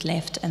seed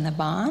left in the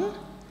barn?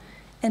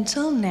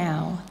 Until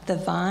now, the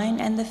vine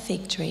and the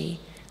fig tree,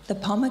 the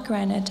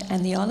pomegranate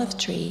and the olive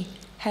tree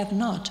have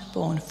not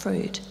borne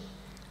fruit.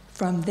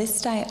 From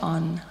this day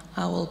on,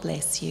 I will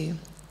bless you.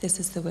 This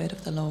is the word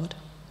of the Lord.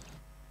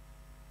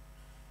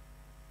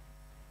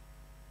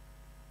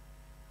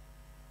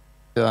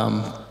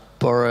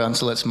 Borrow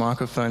Ancelet's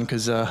microphone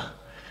because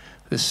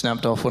this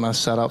snapped off when I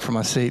sat up from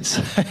my seats.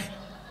 One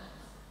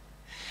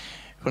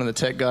of the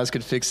tech guys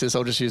could fix this.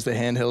 I'll just use the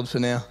handheld for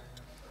now.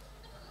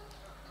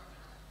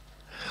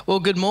 Well,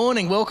 good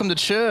morning. Welcome to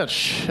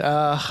church.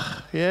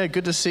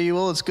 Good to see you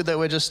all. It's good that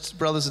we're just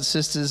brothers and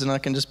sisters, and I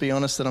can just be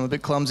honest that I'm a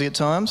bit clumsy at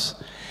times.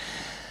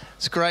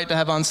 It's great to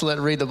have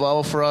Ancelet read the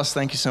Bible for us.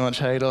 Thank you so much,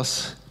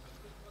 Hados.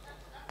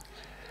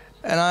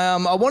 And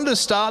I wanted to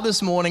start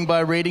this morning by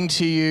reading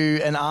to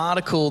you an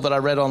article that I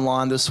read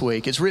online this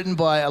week. It's written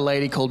by a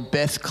lady called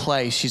Beth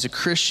Clay. She's a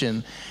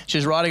Christian.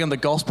 She's writing on the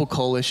Gospel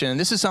Coalition, and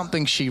this is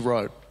something she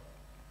wrote.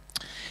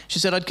 She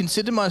said, "I'd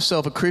considered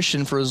myself a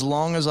Christian for as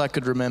long as I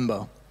could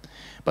remember,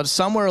 but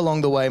somewhere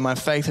along the way, my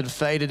faith had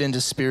faded into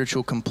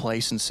spiritual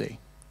complacency.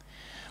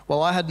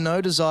 While I had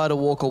no desire to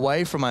walk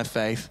away from my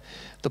faith,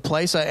 the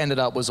place I ended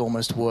up was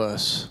almost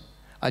worse.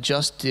 I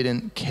just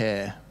didn't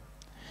care.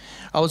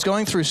 I was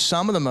going through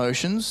some of the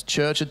motions,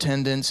 church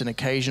attendance and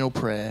occasional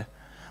prayer,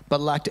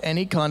 but lacked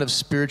any kind of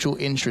spiritual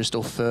interest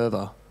or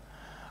fervor.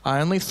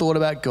 I only thought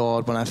about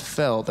God when I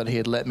felt that he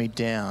had let me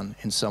down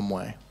in some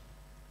way."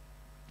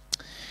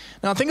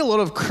 Now, I think a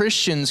lot of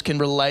Christians can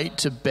relate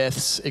to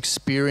Beth's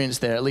experience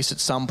there, at least at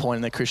some point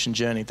in their Christian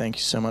journey. Thank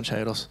you so much,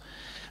 Hados.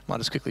 Might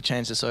just quickly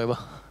change this over.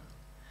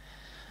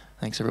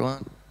 Thanks,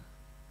 everyone.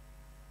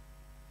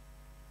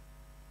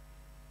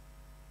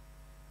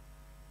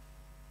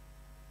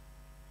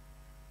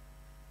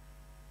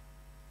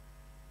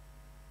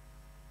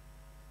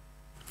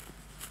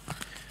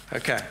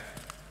 Okay,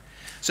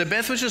 so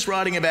Beth was just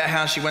writing about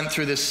how she went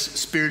through this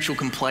spiritual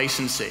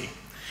complacency.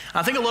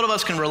 I think a lot of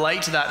us can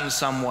relate to that in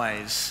some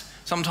ways.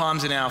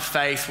 Sometimes in our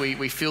faith,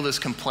 we feel this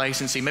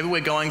complacency. Maybe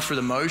we're going through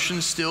the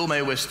motions still,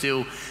 maybe we're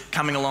still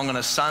coming along on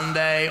a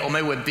Sunday, or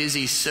maybe we're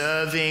busy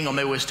serving, or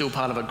maybe we're still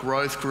part of a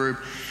growth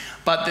group.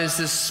 But there's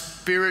this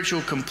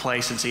spiritual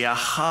complacency. Our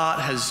heart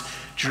has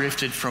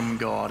drifted from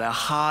God. Our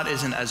heart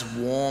isn't as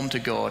warm to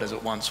God as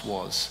it once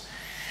was.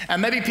 And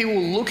maybe people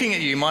looking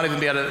at you might even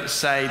be able to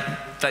say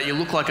that you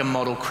look like a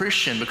model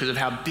Christian because of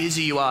how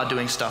busy you are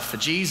doing stuff for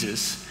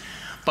Jesus.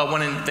 But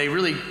when they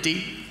really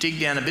dig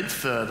down a bit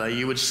further,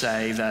 you would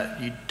say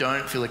that you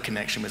don't feel a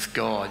connection with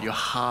God. Your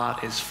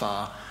heart is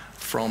far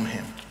from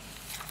him.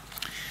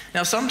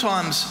 Now,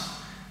 sometimes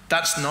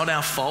that's not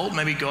our fault.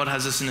 Maybe God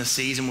has us in a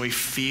season where we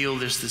feel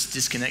there's this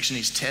disconnection.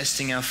 He's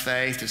testing our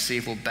faith to see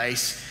if we'll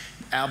base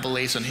our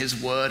beliefs on his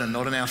word and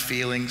not on our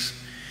feelings.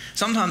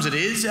 Sometimes it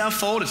is our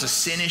fault. It's a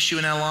sin issue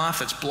in our life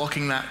that's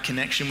blocking that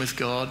connection with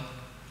God.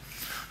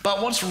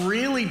 But what's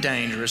really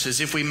dangerous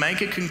is if we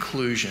make a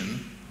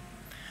conclusion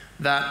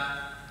that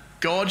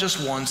God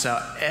just wants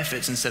our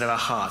efforts instead of our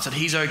hearts, that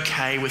he's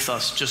okay with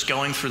us just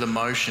going through the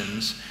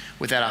motions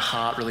without our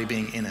heart really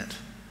being in it.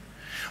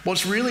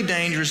 What's really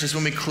dangerous is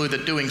when we conclude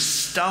that doing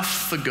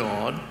stuff for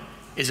God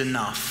is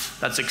enough,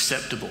 that's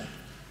acceptable.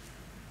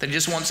 That he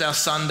just wants our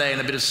Sunday and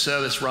a bit of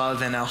service rather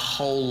than our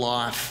whole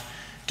life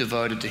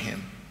devoted to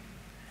him.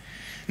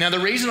 Now, the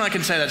reason I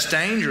can say that's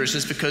dangerous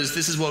is because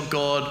this is what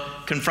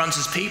God confronts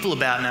his people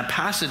about in our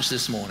passage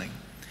this morning.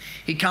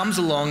 He comes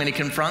along and he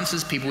confronts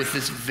his people with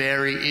this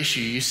very issue.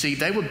 You see,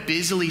 they were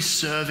busily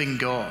serving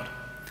God.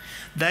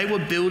 They were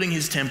building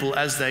his temple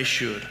as they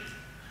should.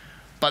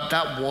 But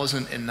that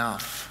wasn't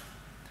enough.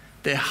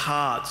 Their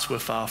hearts were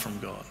far from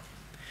God.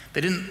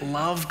 They didn't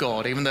love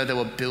God even though they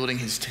were building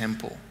his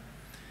temple.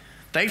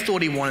 They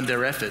thought he wanted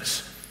their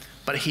efforts,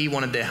 but he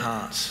wanted their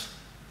hearts.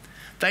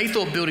 They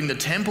thought building the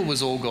temple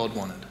was all God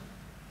wanted.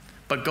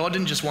 But God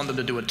didn't just want them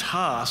to do a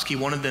task, he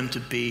wanted them to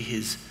be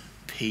his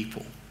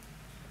people.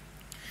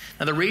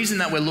 Now, the reason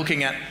that we're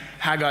looking at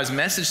Haggai's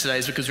message today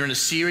is because we're in a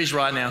series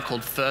right now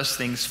called First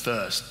Things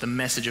First, the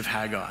message of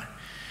Haggai.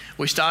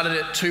 We started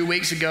it 2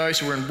 weeks ago,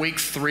 so we're in week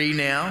 3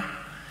 now.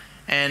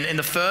 And in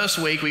the first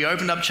week, we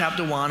opened up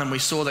chapter 1 and we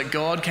saw that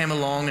God came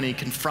along and he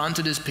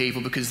confronted his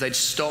people because they'd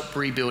stopped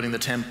rebuilding the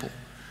temple.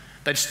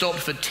 They'd stopped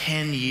for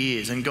 10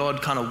 years and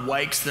God kind of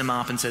wakes them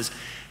up and says,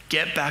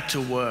 get back to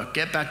work,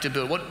 get back to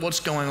build. What's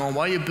going on?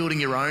 Why are you building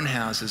your own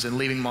houses and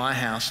leaving my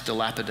house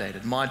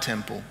dilapidated, my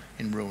temple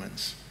in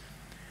ruins?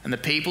 And the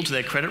people, to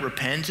their credit,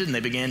 repented and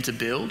they began to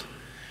build.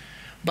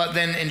 But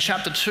then in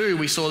chapter 2,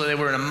 we saw that they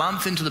were in a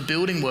month into the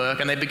building work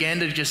and they began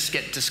to just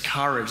get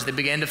discouraged. They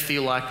began to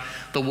feel like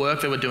the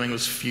work they were doing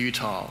was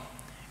futile.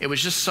 It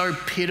was just so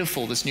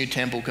pitiful, this new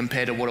temple,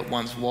 compared to what it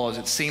once was.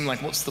 It seemed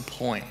like, what's the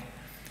point?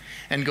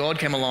 And God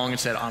came along and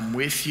said, I'm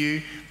with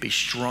you, be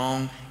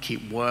strong,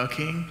 keep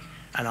working,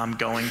 and I'm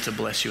going to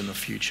bless you in the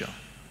future.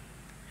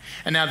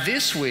 And now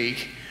this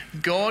week,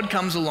 God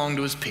comes along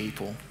to his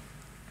people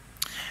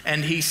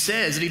And he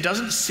says that he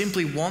doesn't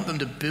simply want them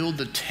to build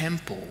the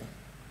temple.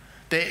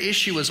 Their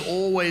issue is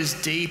always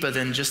deeper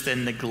than just their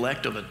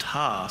neglect of a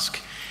task.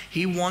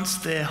 He wants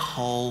their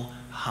whole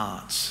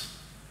hearts.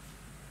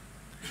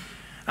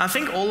 And I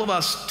think all of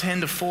us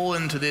tend to fall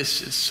into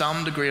this at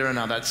some degree or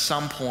another at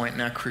some point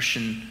in our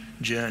Christian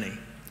journey.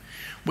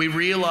 We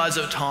realize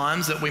at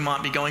times that we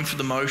might be going through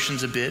the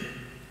motions a bit.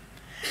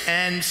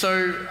 And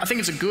so I think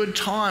it's a good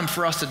time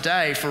for us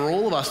today, for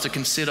all of us to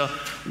consider,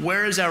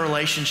 where is our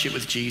relationship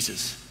with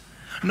Jesus?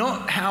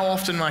 Not how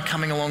often am I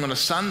coming along on a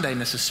Sunday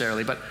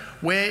necessarily, but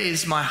where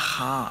is my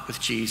heart with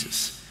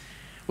Jesus?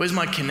 Where's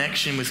my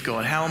connection with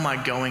God? How am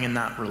I going in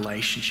that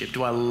relationship?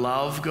 Do I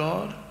love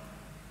God?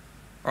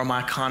 Or am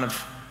I kind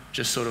of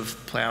just sort of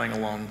plowing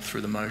along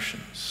through the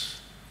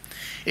motions?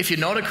 If you're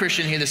not a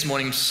Christian here this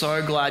morning, I'm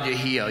so glad you're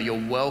here.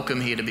 You're welcome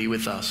here to be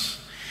with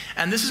us.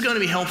 And this is going to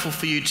be helpful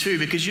for you too,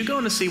 because you're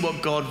going to see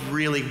what God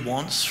really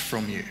wants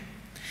from you.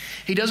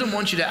 He doesn't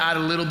want you to add a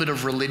little bit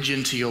of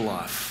religion to your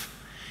life.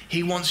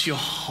 He wants your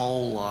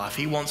whole life.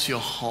 He wants your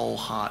whole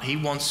heart. He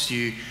wants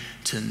you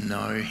to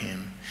know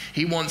him.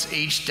 He wants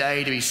each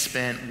day to be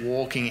spent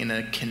walking in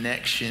a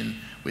connection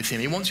with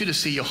him. He wants you to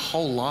see your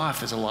whole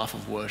life as a life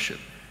of worship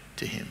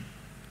to him.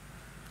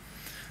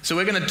 So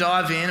we're going to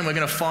dive in and we're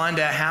going to find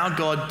out how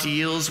God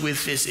deals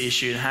with this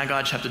issue in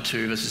Haggai chapter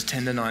 2, verses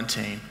 10 to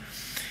 19.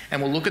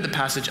 And we'll look at the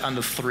passage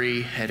under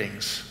 3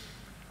 headings.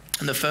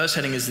 And the first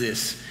heading is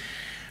this: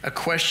 a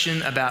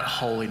question about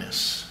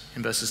holiness,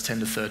 in verses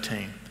 10 to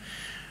 13.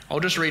 I'll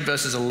just read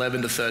verses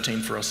 11 to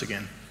 13 for us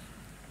again.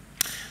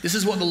 This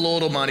is what the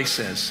Lord Almighty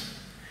says.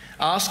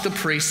 Ask the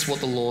priests what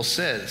the law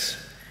says.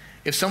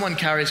 If someone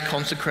carries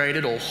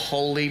consecrated or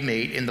holy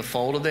meat in the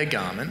fold of their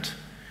garment,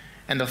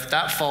 and if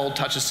that fold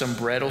touches some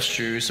bread or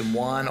stew, some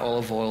wine,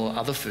 olive oil, or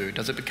other food,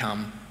 does it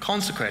become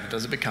consecrated?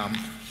 Does it become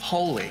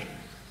holy?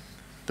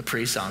 The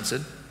priest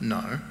answered,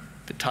 no.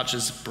 If it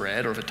touches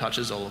bread or if it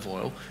touches olive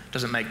oil, it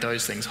doesn't make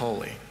those things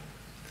holy.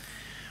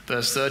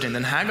 Verse 13,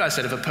 then Haggai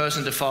said, if a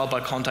person defiled by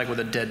contact with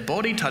a dead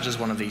body touches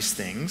one of these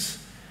things,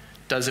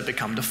 does it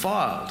become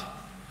defiled?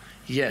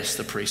 Yes,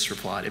 the priest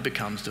replied, it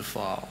becomes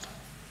defiled.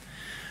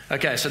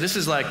 Okay, so this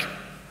is like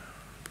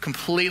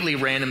completely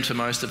random to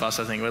most of us,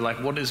 I think. We're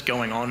like, what is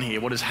going on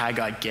here? What is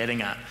Haggai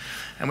getting at?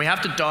 And we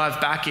have to dive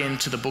back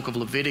into the book of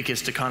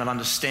Leviticus to kind of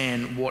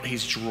understand what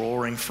he's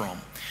drawing from.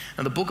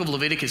 And the book of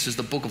Leviticus is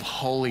the book of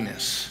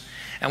holiness.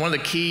 And one of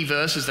the key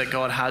verses that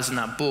God has in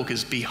that book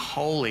is be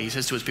holy. He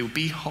says to his people,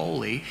 be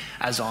holy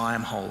as I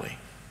am holy.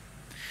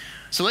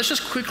 So let's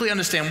just quickly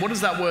understand, what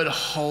does that word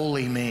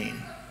holy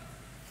mean?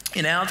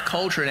 In our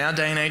culture, in our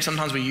day and age,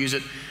 sometimes we use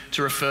it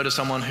to refer to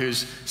someone who's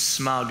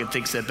smug and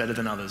thinks they're better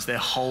than others. They're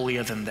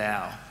holier than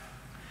thou.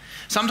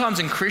 Sometimes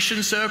in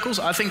Christian circles,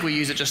 I think we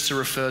use it just to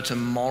refer to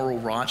moral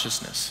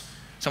righteousness.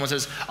 Someone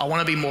says, I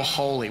want to be more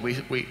holy.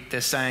 They're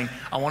saying,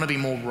 I want to be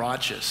more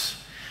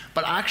righteous.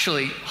 But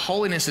actually,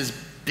 holiness is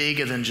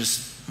bigger than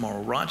just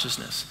moral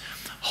righteousness.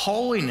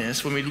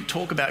 Holiness, when we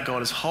talk about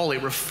God as holy,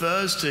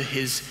 refers to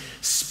his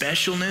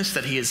specialness,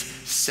 that he is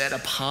set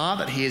apart,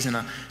 that he is in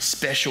a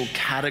special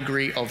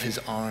category of his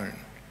own.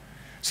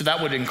 So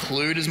that would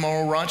include his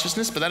moral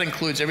righteousness, but that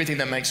includes everything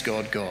that makes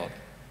God God.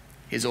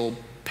 His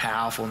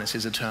all-powerfulness,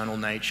 his eternal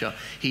nature.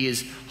 He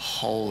is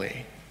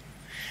holy.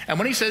 And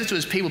when he says to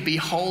his people, be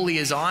holy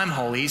as I'm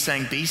holy, he's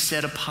saying be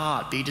set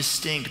apart, be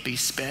distinct, be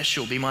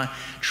special, be my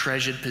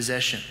treasured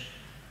possession.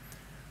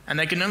 And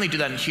they can only do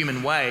that in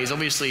human ways.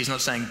 Obviously, he's not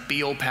saying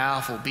be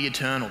all-powerful, be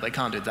eternal. They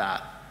can't do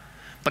that.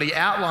 But he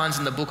outlines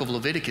in the book of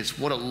Leviticus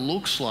what it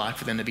looks like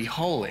for them to be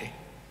holy.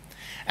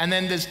 And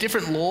then there's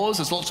different laws.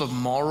 There's lots of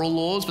moral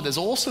laws, but there's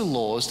also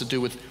laws to do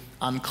with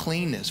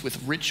uncleanness,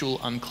 with ritual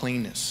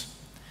uncleanness.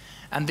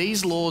 And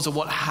these laws are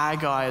what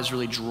Haggai is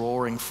really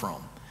drawing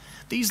from.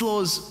 These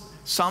laws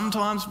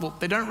sometimes, well,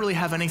 they don't really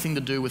have anything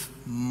to do with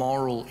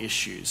moral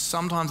issues.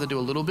 Sometimes they do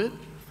a little bit,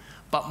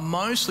 but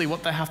mostly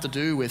what they have to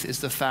do with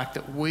is the fact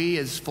that we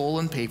as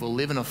fallen people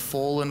live in a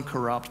fallen,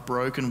 corrupt,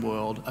 broken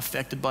world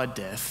affected by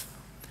death.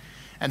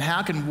 And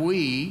how can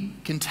we,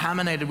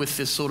 contaminated with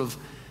this sort of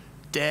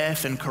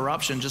death and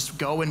corruption, just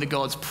go into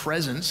God's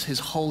presence, his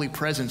holy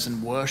presence,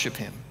 and worship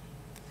him?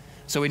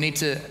 So we need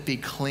to be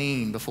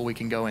clean before we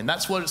can go in.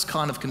 That's what it's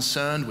kind of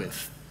concerned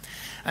with.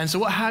 And so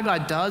what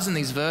Haggai does in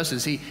these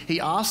verses, he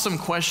asks some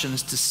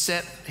questions to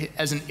set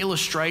as an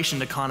illustration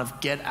to kind of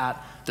get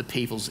at the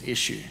people's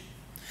issue.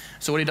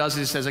 So what he does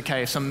is he says,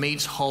 okay, if some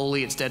meat's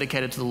holy, it's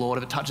dedicated to the Lord.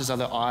 If it touches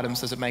other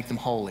items, does it make them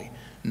holy?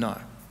 No.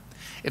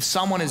 If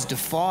someone is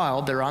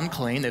defiled, they're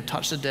unclean, they've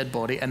touched a dead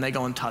body, and they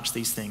go and touch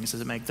these things, does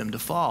it make them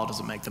defiled?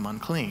 Does it make them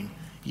unclean?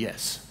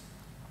 Yes.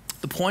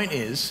 The point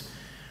is,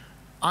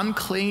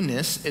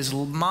 uncleanness is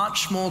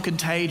much more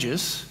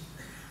contagious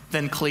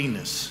than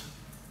cleanness.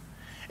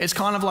 It's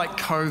kind of like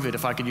COVID,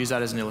 if I could use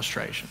that as an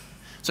illustration.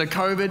 So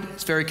COVID,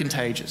 it's very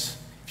contagious.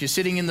 If you're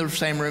sitting in the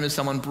same room as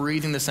someone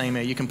breathing the same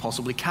air, you can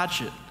possibly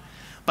catch it.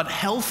 But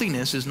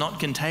healthiness is not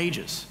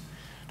contagious.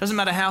 Doesn't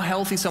matter how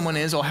healthy someone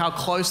is or how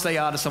close they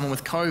are to someone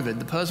with COVID,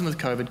 the person with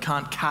COVID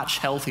can't catch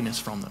healthiness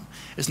from them.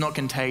 It's not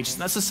contagious.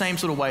 That's the same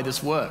sort of way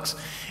this works.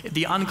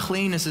 The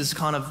uncleanness is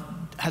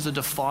has a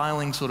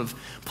defiling sort of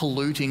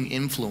polluting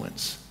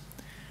influence.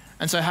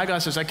 And so Haggai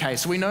says, okay,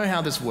 so we know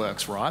how this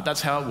works, right?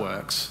 That's how it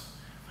works.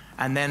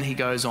 And then he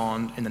goes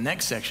on in the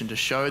next section to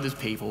show the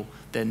people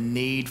their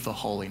need for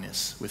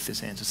holiness with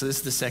this answer. So this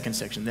is the second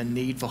section, their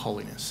need for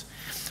holiness.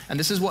 And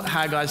this is what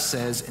Haggai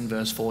says in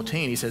verse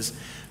 14. He says,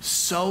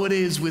 "So it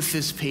is with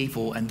this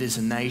people and this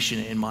nation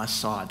in my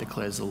sight,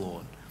 declares the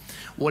Lord.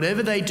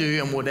 Whatever they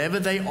do and whatever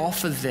they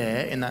offer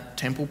there in that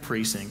temple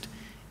precinct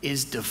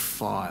is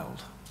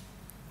defiled."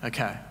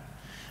 Okay,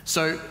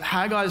 so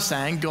Haggai is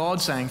saying,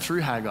 God's saying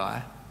through Haggai,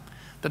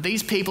 that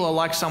these people are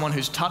like someone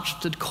who's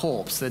touched a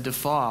corpse, they're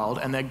defiled,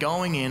 and they're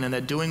going in and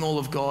they're doing all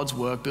of God's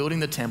work, building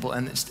the temple,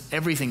 and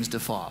everything's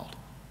defiled.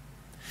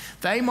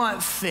 They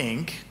might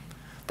think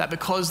that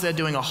because they're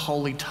doing a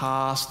holy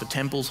task, the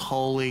temple's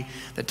holy,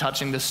 they're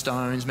touching the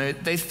stones, maybe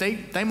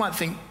they might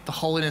think the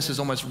holiness is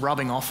almost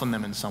rubbing off on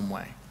them in some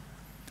way,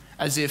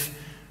 as if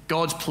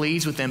God's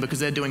pleased with them because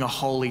they're doing a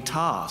holy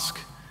task.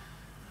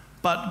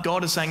 But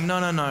God is saying,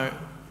 no,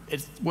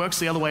 it works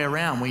the other way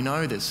around. We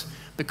know this.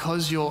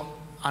 Because you're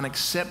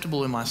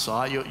unacceptable in my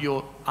sight,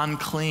 you're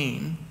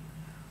unclean,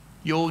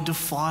 you're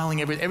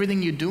defiling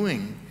everything you're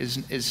doing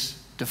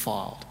is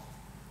defiled.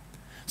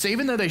 So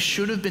even though they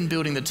should have been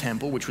building the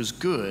temple, which was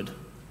good,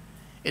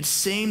 it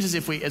seems as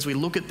if as we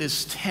look at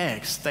this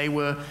text, they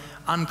were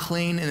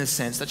unclean in a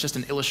sense. That's just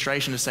an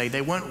illustration to say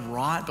they weren't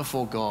right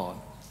before God.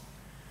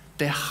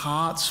 Their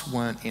hearts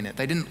weren't in it.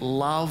 They didn't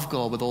love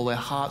God with all their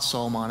heart,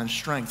 soul, mind, and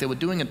strength. They were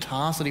doing a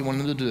task that he wanted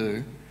them to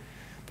do,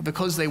 but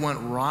because they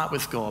weren't right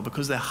with God,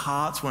 because their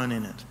hearts weren't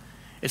in it,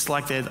 it's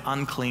like they're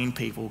unclean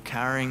people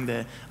carrying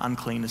their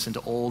uncleanness into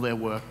all their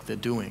work they're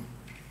doing.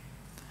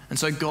 And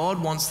so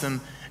God wants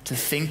them to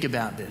think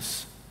about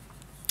this.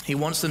 He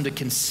wants them to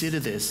consider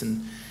this.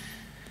 And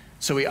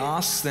so he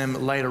asks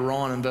them later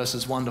on in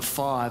verses 1 to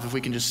 5, if we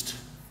can just,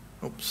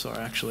 in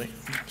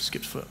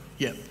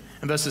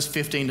verses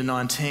 15 to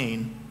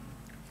 19,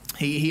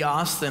 he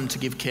asks them to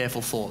give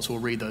careful thought. So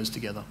we'll read those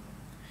together.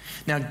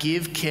 "Now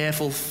give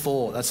careful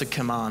thought," that's a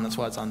command, that's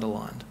why it's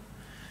underlined,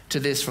 "to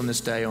this from this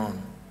day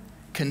on.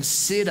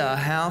 Consider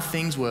how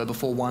things were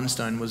before one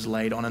stone was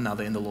laid on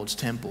another in the Lord's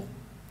temple.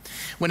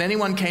 When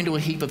anyone came to a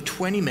heap of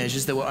 20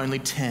 measures, there were only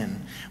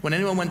 10. When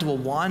anyone went to a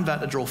wine vat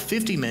to draw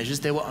 50 measures,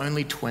 there were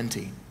only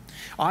 20.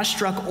 I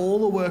struck all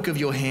the work of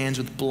your hands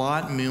with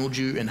blight,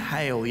 mildew, and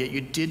hail, yet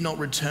you did not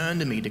return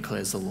to me,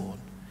 declares the Lord.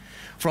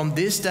 From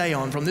this day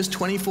on, from this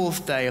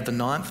 24th day of the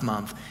 9th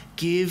month,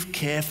 give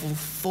careful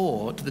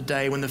thought to the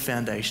day when the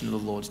foundation of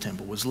the Lord's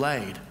temple was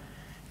laid.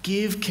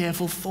 Give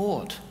careful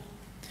thought.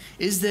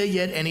 Is there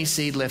yet any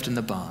seed left in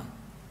the barn?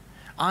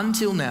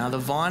 Until now, the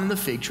vine and the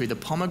fig tree, the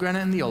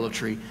pomegranate and the olive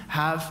tree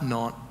have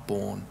not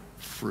borne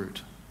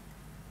fruit."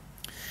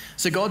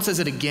 So God says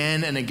it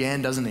again and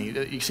again, doesn't he?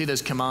 You see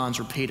those commands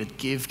repeated.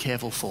 Give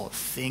careful thought.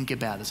 Think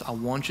about this. I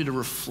want you to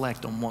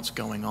reflect on what's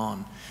going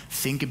on.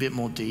 Think a bit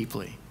more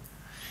deeply.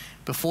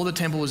 Before the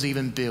temple was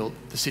even built,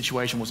 the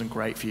situation wasn't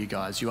great for you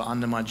guys. You were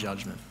under my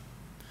judgment.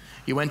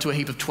 You went to a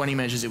heap of 20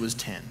 measures, it was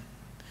 10.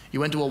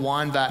 You went to a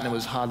wine vat and it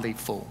was hardly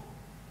full.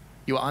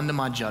 You were under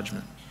my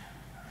judgment.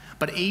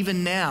 But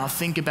even now,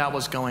 think about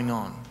what's going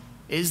on.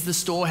 Is the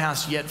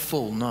storehouse yet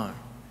full? No.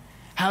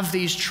 Have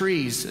these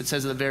trees, it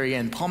says at the very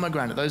end,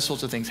 pomegranate, those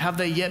sorts of things, have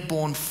they yet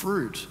borne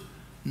fruit?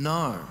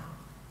 No.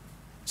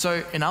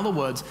 So in other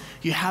words,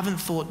 you haven't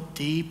thought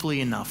deeply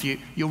enough.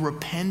 Your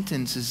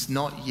repentance is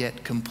not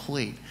yet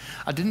complete.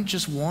 I didn't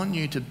just want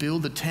you to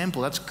build the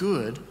temple, that's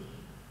good.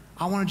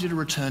 I wanted you to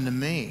return to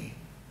me.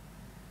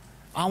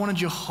 I wanted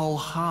your whole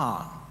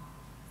heart.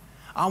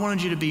 I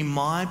wanted you to be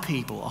my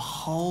people, a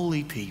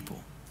holy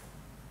people.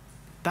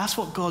 That's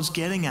what God's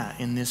getting at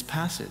in this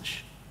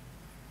passage.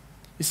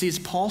 You see, it's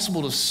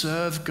possible to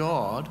serve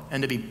God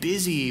and to be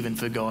busy even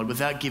for God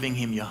without giving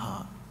him your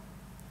heart.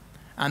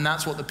 And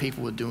that's what the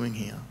people were doing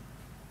here.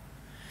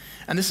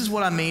 And this is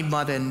what I mean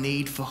by their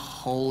need for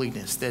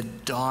holiness, their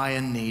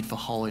dire need for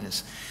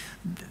holiness.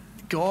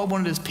 God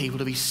wanted his people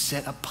to be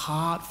set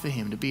apart for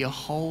him, to be a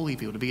holy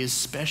people, to be his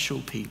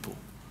special people.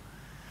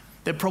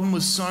 Their problem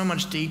was so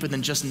much deeper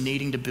than just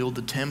needing to build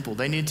the temple.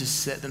 They needed to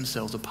set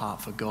themselves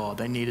apart for God.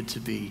 They needed to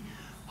be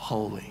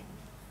holy.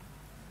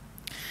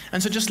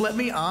 And so just let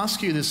me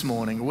ask you this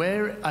morning,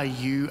 where are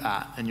you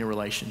at in your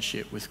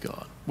relationship with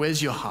God?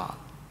 Where's your heart?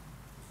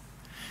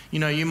 You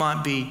know, you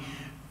might be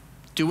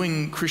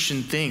doing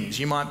Christian things.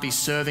 You might be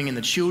serving in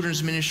the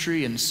children's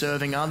ministry and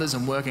serving others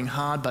and working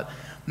hard, but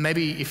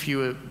maybe if you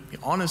were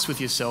honest with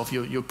yourself,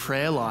 your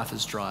prayer life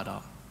has dried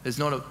up.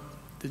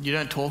 You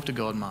don't talk to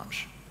God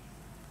much.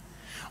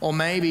 Or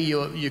maybe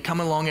you come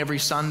along every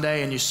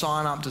Sunday and you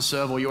sign up to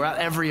serve, or you're at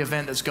every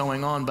event that's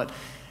going on, but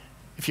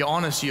if you're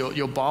honest,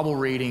 your Bible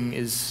reading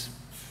has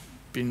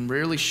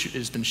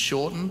been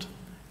shortened,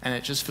 and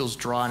it just feels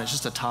dry, and it's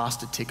just a task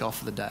to tick off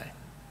for the day.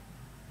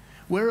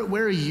 Where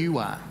are you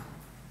at?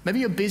 Maybe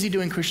you're busy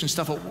doing Christian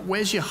stuff, but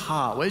where's your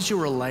heart? Where's your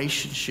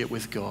relationship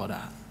with God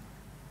at?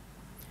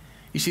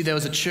 You see, there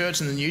was a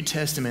church in the New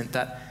Testament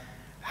that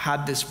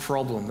had this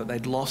problem, that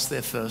they'd lost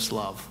their first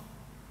love.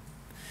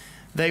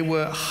 They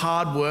were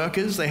hard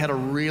workers. They had a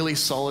really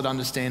solid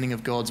understanding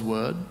of God's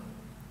word,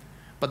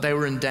 but they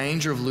were in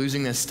danger of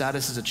losing their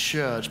status as a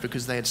church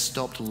because they had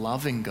stopped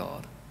loving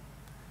God.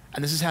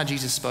 And this is how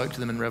Jesus spoke to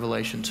them in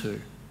Revelation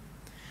 2.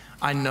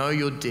 I know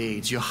your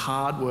deeds, your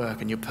hard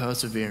work and your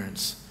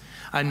perseverance.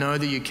 I know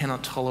that you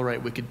cannot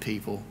tolerate wicked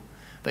people,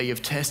 that you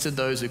have tested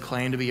those who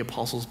claim to be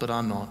apostles but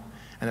are not,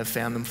 and have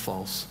found them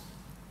false.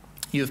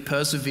 You have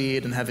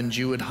persevered and have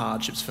endured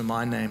hardships for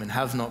my name and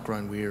have not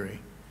grown weary.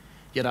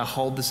 Yet I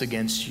hold this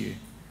against you.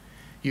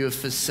 You have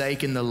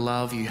forsaken the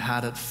love you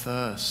had at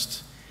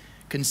first.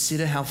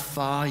 Consider how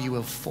far you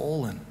have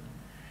fallen.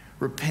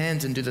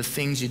 Repent and do the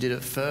things you did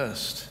at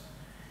first.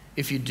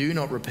 If you do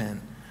not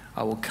repent,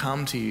 I will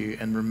come to you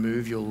and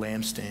remove your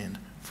lampstand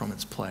from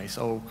its place.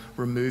 I will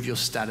remove your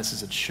status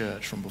as a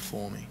church from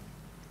before me.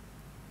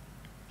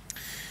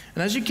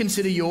 And as you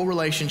consider your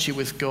relationship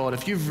with God,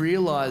 if you've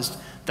realized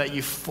that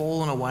you've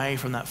fallen away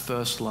from that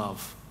first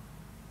love,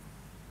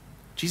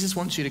 Jesus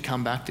wants you to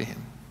come back to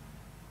him.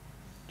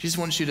 Jesus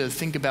wants you to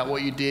think about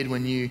what you did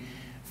when you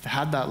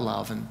had that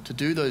love and to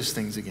do those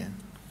things again.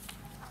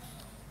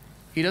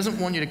 He doesn't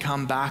want you to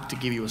come back to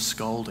give you a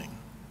scolding.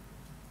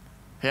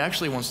 He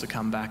actually wants to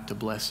come back to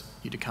bless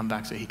you, to come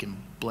back so he can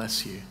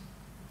bless you.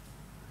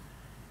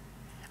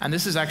 And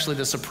this is actually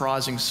the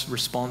surprising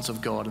response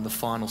of God in the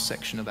final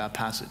section of our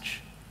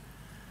passage.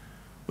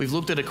 We've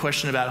looked at a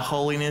question about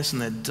holiness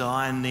and the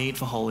dire need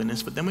for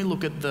holiness, but then we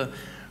look at the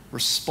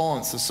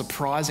response, the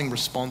surprising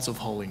response of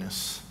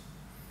holiness.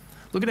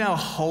 Look at how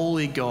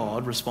holy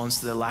God responds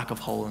to their lack of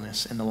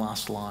holiness in the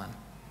last line.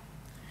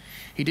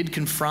 He did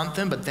confront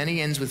them, but then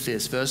he ends with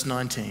this, verse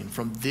 19,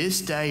 from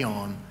this day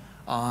on,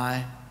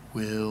 I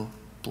will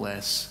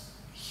bless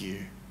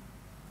you.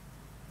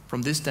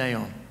 From this day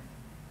on.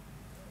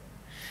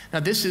 Now,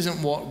 this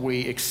isn't what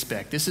we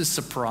expect. This is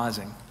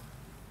surprising.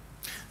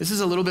 This is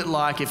a little bit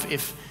like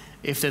if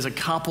there's a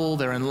couple,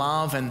 they're in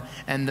love,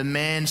 and the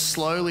man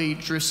slowly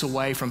drifts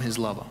away from his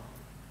lover.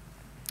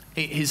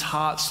 His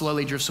heart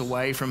slowly drifts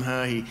away from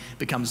her. He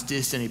becomes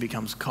distant. He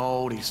becomes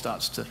cold. He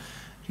starts to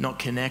not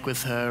connect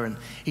with her. And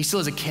he still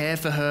has a care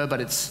for her, but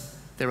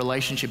their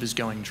relationship is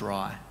going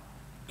dry.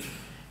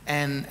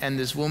 And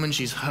this woman,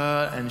 she's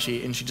hurt, and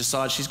she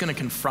decides she's going to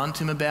confront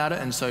him about it.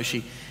 And so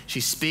she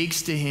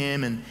speaks to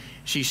him, and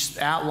she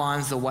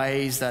outlines the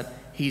ways that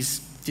he's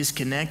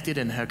disconnected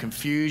and her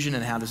confusion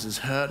and how this has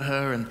hurt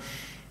her. And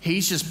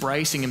he's just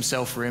bracing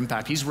himself for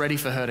impact. He's ready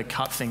for her to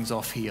cut things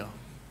off here.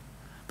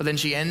 But then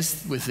she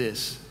ends with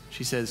this.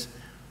 She says,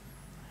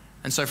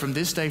 and so from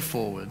this day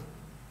forward,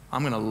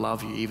 I'm going to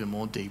love you even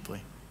more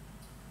deeply.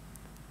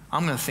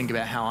 I'm going to think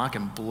about how I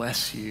can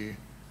bless you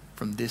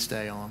from this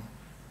day on.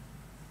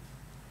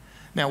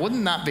 Now,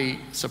 wouldn't that be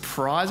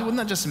surprising?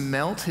 Wouldn't that just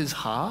melt his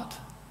heart?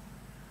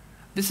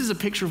 This is a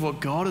picture of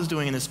what God is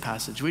doing in this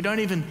passage. We don't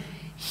even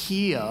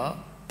hear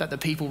that the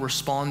people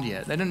respond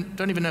yet. They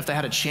don't even know if they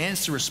had a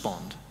chance to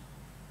respond.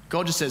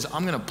 God just says,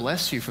 I'm going to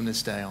bless you from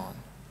this day on.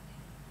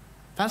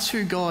 That's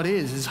who God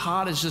is. His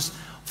heart is just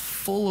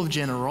full of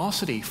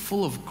generosity,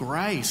 full of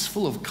grace,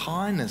 full of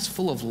kindness,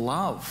 full of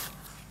love,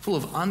 full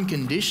of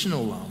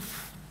unconditional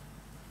love.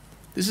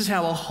 This is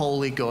how a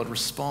holy God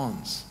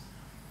responds.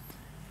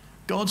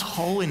 God's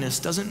holiness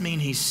doesn't mean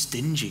he's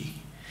stingy.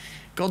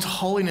 God's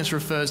holiness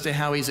refers to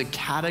how he's a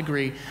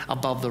category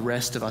above the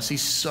rest of us.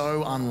 He's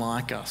so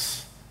unlike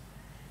us.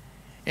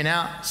 In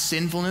our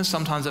sinfulness,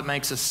 sometimes it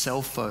makes us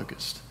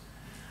self-focused.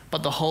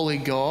 But the holy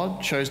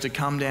God chose to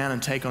come down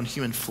and take on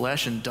human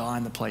flesh and die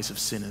in the place of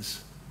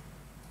sinners.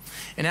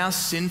 In our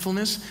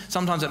sinfulness,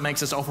 sometimes it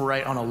makes us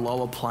operate on a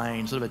lower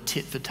plane, sort of a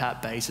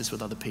tit-for-tat basis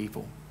with other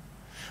people.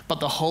 But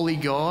the holy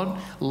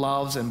God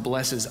loves and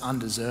blesses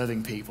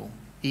undeserving people,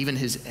 even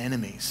his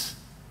enemies.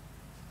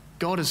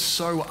 God is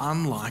so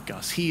unlike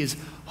us. He is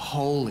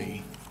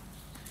holy.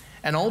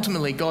 And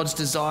ultimately, God's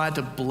desire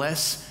to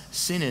bless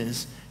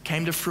sinners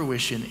came to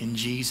fruition in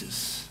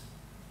Jesus.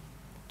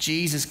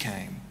 Jesus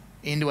came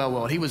into our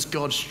world. He was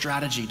God's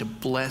strategy to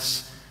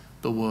bless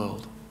the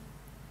world.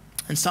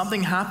 And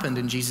something happened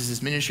in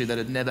Jesus' ministry that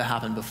had never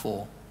happened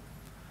before.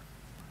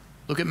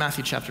 Look at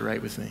Matthew chapter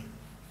 8 with me.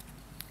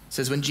 It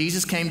says, when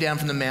Jesus came down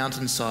from the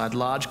mountainside,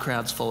 large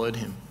crowds followed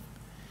him.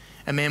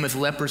 A man with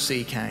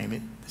leprosy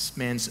came. This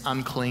man's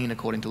unclean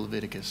according to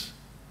Leviticus.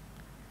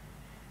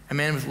 A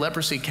man with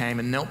leprosy came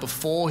and knelt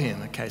before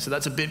him. Okay, so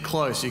that's a bit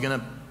close. You're going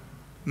to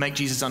make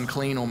Jesus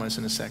unclean almost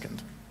in a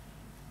second.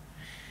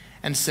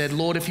 And said,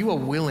 Lord, if you are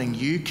willing,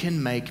 you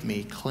can make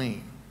me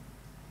clean.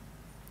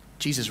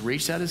 Jesus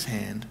reached out his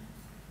hand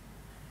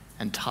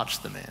and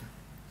touched the man.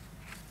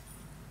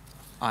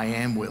 I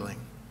am willing,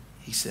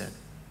 he said.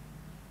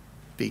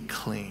 Be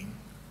clean.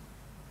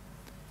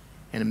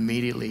 And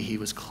immediately he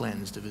was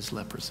cleansed of his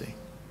leprosy.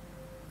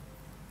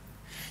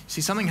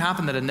 See, something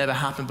happened that had never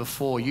happened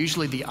before.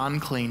 Usually the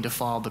unclean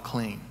defiled the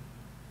clean.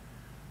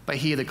 But But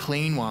here the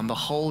clean one, the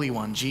holy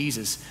one,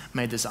 Jesus,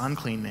 made this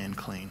unclean man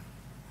clean.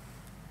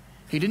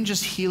 He didn't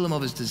just heal him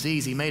of his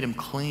disease, he made him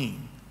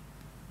clean.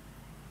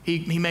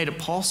 He made it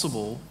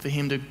possible for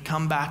him to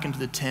come back into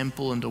the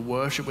temple and to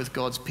worship with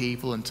God's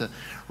people and to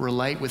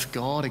relate with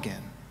God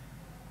again.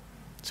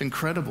 It's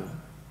incredible.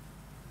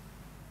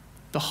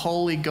 The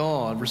holy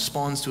God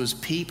responds to his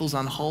people's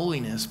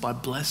unholiness by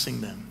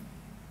blessing them.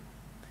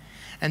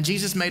 And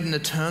Jesus made an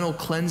eternal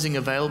cleansing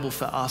available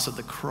for us at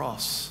the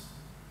cross.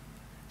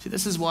 See,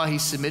 this is why he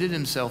submitted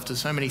himself to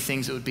so many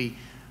things that would be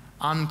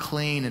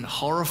unclean and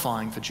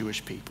horrifying for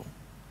Jewish people.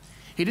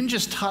 He didn't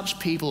just touch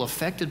people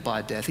affected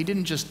by death. He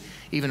didn't just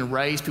even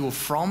raise people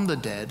from the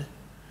dead,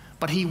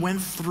 but he went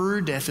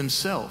through death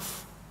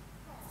himself.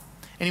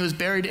 And he was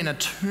buried in a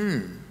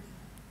tomb,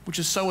 which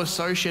is so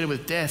associated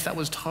with death. That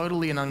was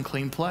totally an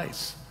unclean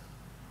place.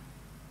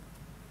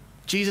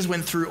 Jesus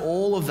went through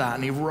all of that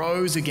and he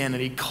rose again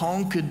and he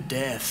conquered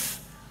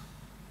death.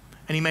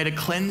 And he made a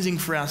cleansing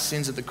for our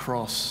sins at the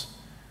cross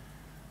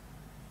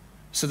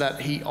so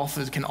that he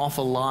can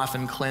offer life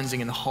and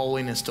cleansing and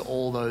holiness to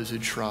all those who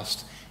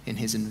trust in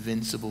his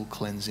invincible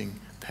cleansing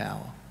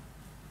power.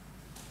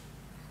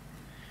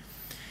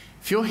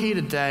 If you're here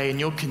today and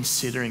you're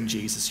considering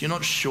Jesus, you're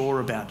not sure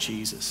about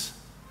Jesus,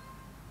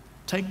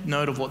 take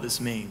note of what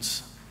this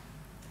means.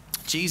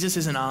 Jesus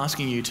isn't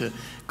asking you to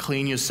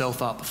clean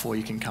yourself up before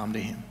you can come to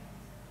him.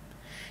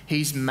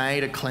 He's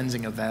made a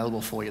cleansing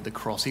available for you at the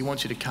cross. He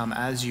wants you to come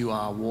as you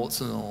are, warts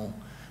and all,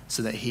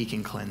 so that he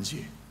can cleanse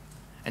you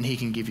and he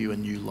can give you a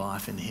new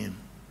life in him.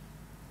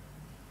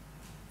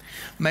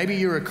 Maybe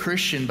you're a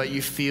Christian, but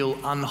you feel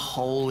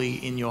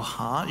unholy in your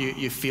heart.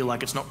 You feel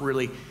like it's not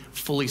really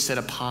fully set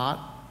apart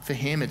for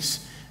him.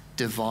 It's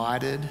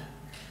divided.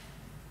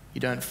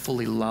 You don't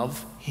fully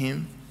love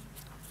him.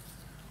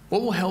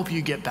 What will help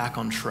you get back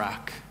on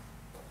track?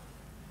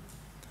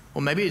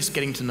 Or maybe it's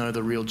getting to know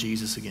the real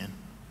Jesus again.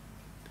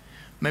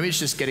 Maybe it's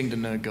just getting to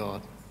know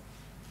God.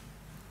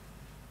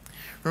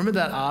 Remember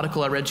that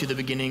article I read to you at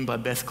the beginning by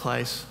Beth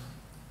Clace?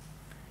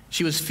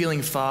 She was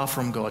feeling far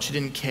from God. She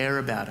didn't care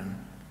about him.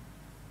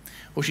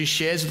 Well, she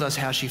shares with us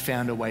how she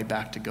found her way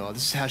back to God.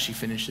 This is how she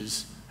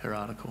finishes her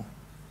article.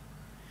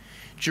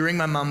 During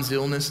my mum's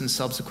illness and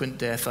subsequent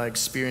death, I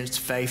experienced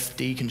faith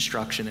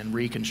deconstruction and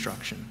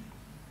reconstruction.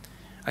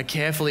 I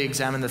carefully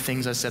examined the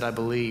things I said I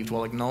believed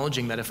while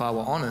acknowledging that if I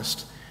were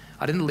honest,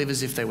 I didn't live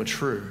as if they were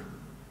true.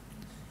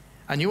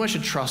 I knew I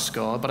should trust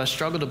God, but I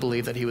struggled to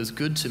believe that he was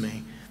good to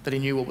me, that he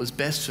knew what was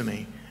best for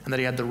me, and that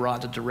he had the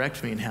right to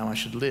direct me in how I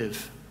should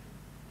live.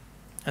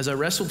 As I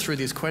wrestled through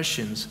these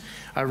questions,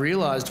 I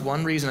realized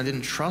one reason I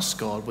didn't trust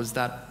God was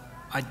that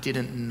I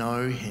didn't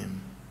know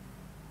him.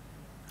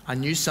 I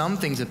knew some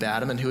things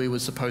about him and who he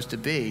was supposed to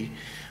be,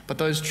 but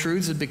those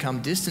truths had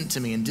become distant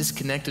to me and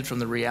disconnected from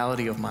the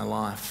reality of my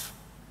life.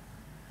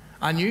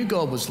 I knew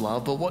God was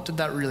love, but what did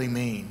that really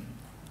mean?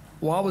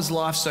 Why was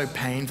life so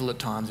painful at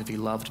times if he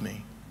loved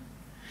me?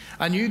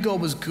 I knew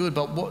God was good,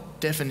 but what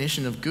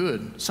definition of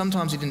good?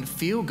 Sometimes he didn't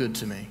feel good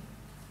to me.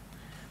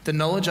 The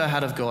knowledge I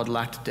had of God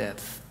lacked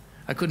depth.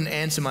 I couldn't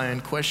answer my own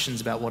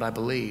questions about what I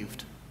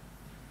believed.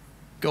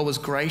 God was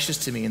gracious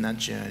to me in that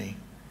journey,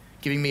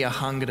 giving me a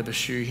hunger to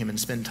pursue him and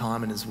spend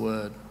time in his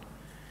word.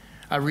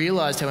 I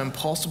realized how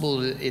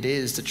impossible it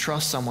is to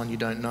trust someone you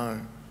don't know.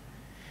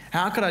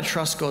 How could I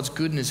trust God's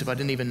goodness if I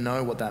didn't even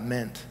know what that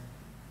meant?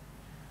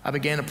 I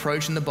began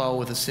approaching the Bible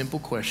with a simple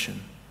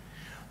question.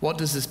 What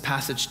does this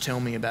passage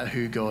tell me about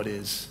who God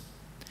is?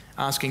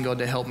 Asking God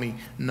to help me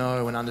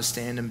know and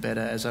understand him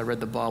better as I read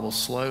the Bible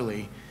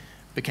slowly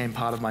became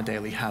part of my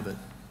daily habit.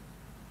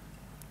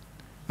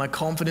 My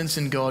confidence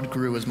in God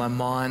grew as my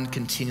mind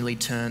continually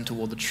turned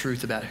toward the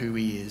truth about who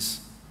he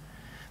is.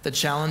 The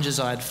challenges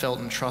I had felt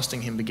in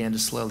trusting him began to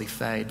slowly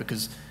fade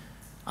because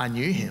I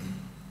knew him.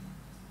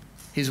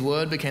 His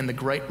word became the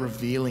great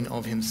revealing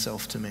of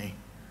himself to me.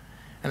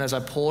 And as I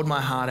poured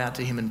my heart out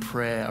to him in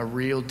prayer, a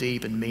real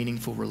deep and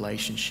meaningful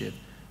relationship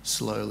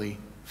slowly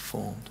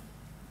formed.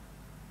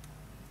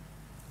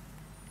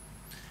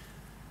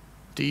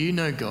 Do you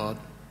know God?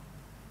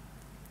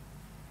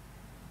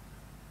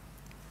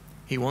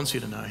 He wants you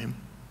to know him.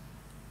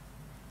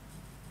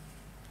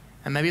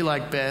 And maybe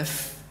like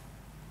Beth,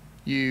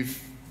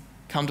 you've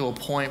come to a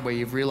point where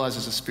you've realized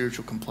there's a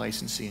spiritual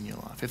complacency in your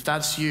life. If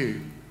that's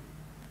you,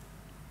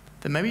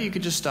 then maybe you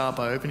could just start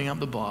by opening up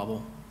the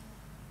Bible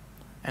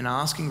and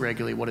asking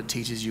regularly what it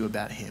teaches you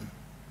about him.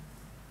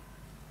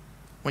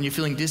 When you're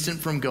feeling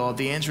distant from God,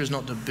 the answer is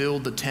not to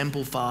build the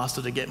temple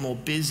faster, to get more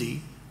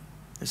busy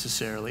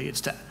necessarily.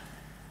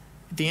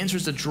 The answer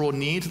is to draw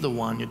near to the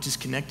one you're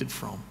disconnected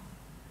from.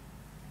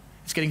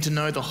 It's getting to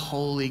know the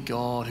holy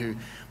God who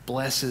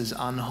blesses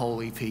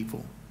unholy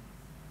people.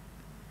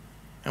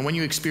 And when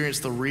you experience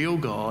the real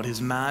God, his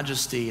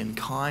majesty and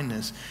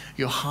kindness,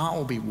 your heart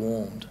will be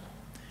warmed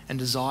and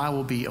desire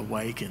will be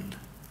awakened.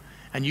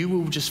 And you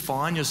will just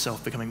find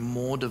yourself becoming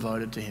more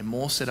devoted to him,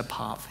 more set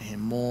apart for him,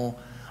 more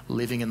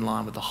living in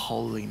line with the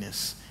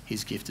holiness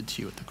he's gifted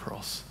to you at the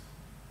cross.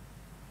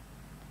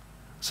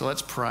 So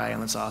let's pray and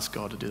let's ask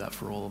God to do that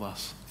for all of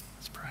us.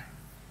 Let's pray.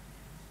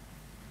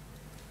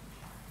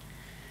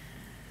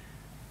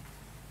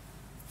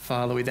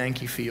 Father, we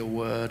thank you for your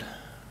word.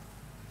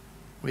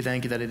 We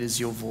thank you that it is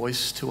your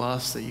voice to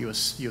us, that you have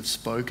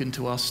spoken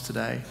to us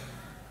today.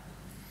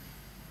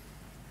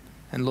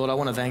 And Lord, I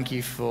want to thank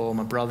you for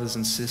my brothers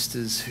and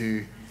sisters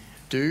who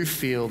do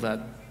feel that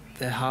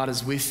their heart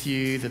is with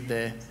you, that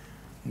they're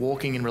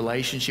walking in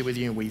relationship with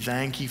you, and we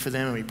thank you for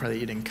them, and we pray that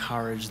you'd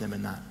encourage them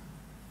in that.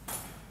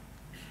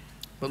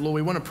 But Lord,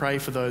 we want to pray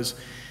for those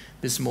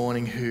this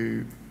morning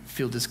who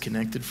feel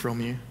disconnected from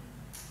you,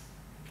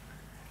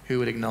 who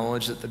would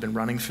acknowledge that they've been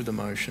running through the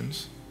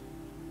motions.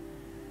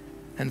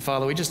 And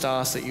Father, we just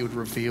ask that you would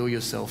reveal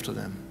yourself to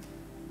them,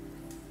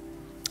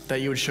 that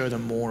you would show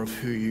them more of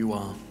who you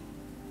are,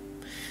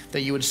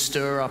 that you would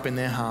stir up in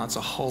their hearts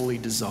a holy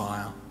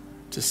desire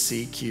to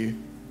seek you,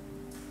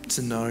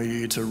 to know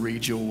you, to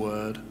read your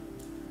word.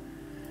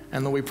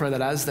 And Lord, we pray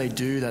that as they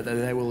do that, that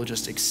they will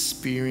just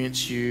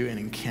experience you and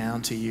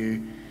encounter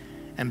you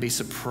and be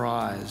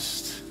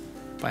surprised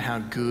by how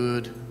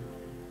good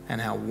and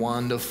how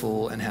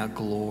wonderful and how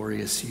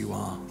glorious you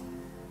are.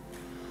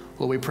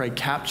 Lord, we pray,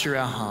 capture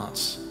our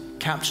hearts,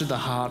 capture the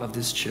heart of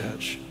this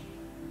church.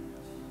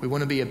 We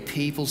want to be a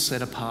people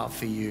set apart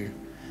for you,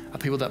 a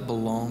people that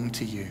belong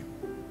to you.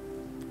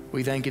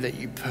 We thank you that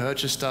you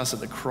purchased us at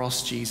the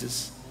cross,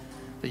 Jesus,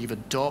 that you've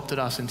adopted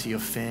us into your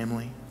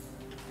family,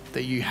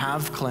 that you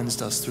have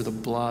cleansed us through the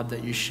blood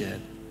that you shed.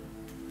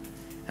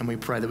 And we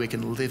pray that we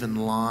can live in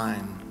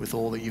line with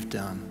all that you've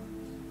done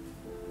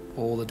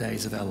all the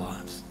days of our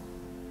lives.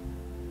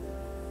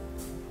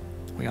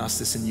 We ask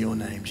this in your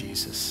name,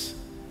 Jesus.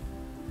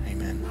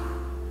 Amen.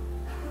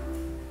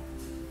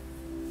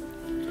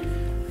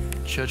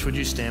 Church, would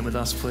you stand with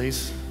us,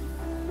 please?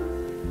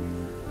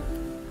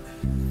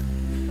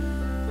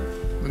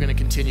 We're going to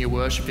continue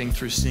worshiping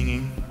through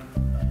singing.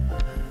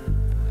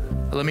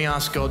 But let me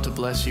ask God to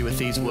bless you with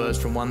these words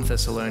from 1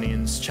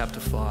 Thessalonians chapter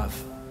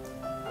 5.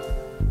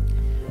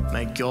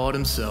 May God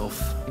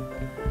himself,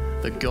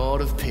 the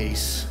God of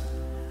peace,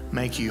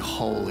 make you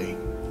holy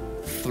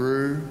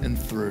through and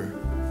through.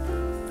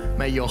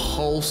 May your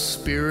whole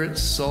spirit,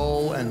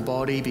 soul, and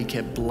body be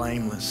kept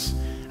blameless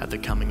at the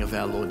coming of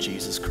our Lord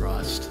Jesus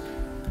Christ.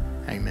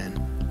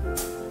 Amen.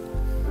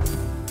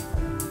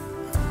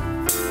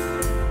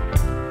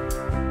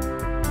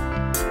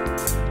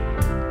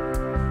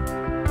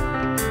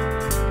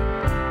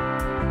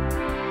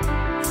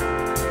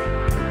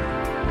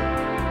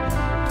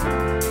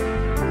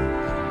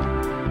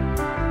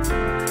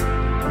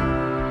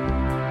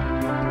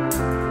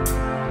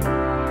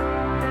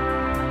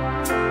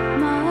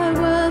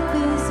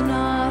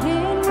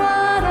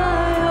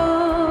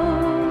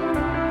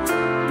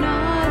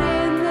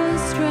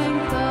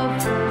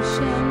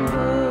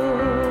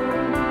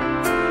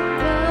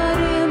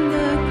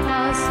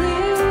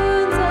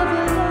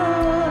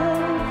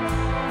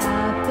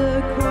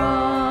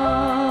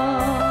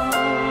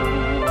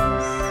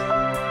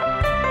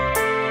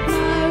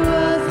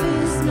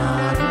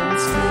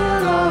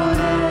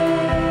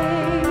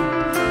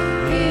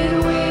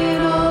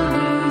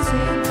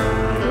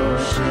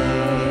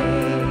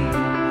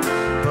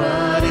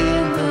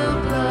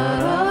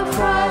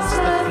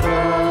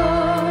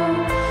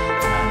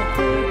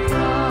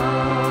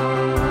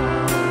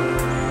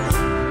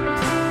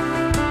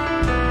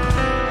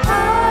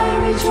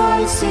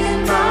 Rejoice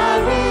in my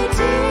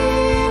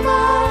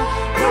Redeemer,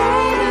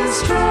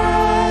 greatest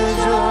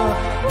treasure,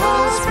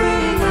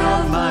 wellspring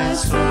of my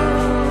soul.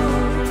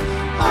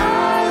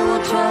 I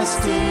will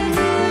trust in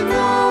him,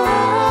 no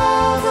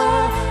other,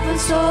 my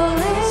soul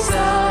is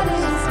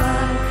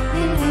satisfied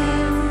in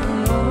him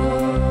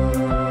alone.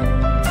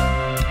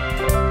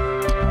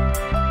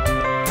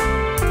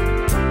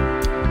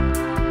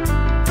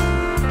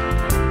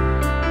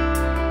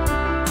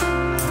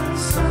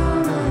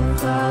 Son of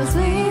clouds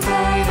we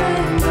fade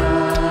and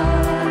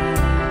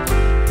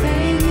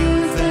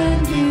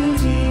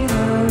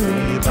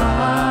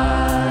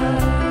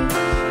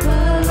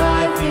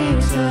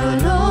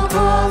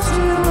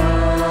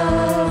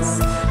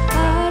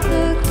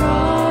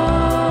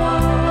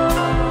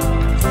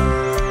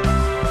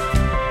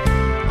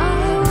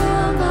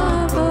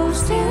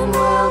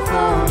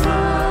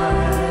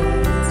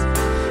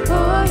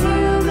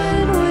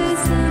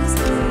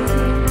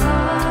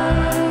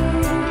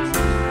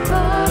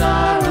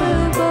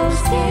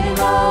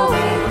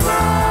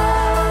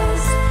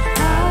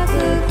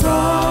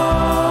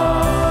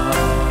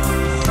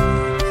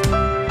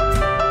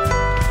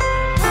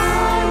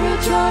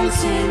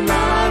in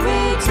my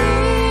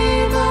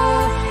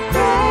Redeemer,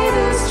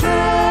 greatest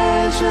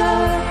treasure,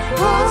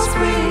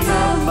 wellspring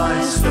of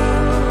my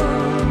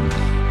soul.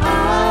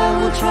 I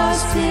will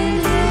trust in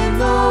him,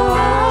 no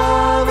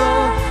other,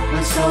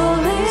 my soul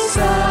is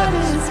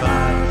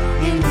satisfied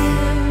in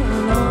him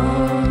alone.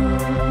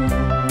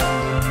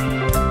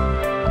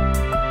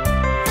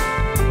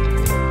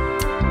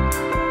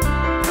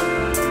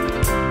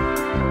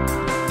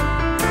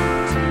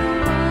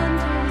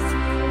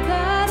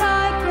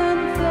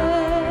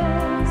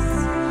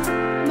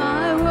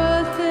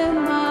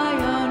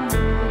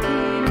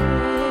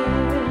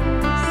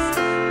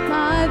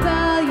 My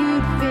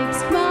valued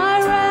fixed, my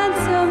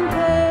ransom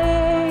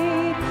paid.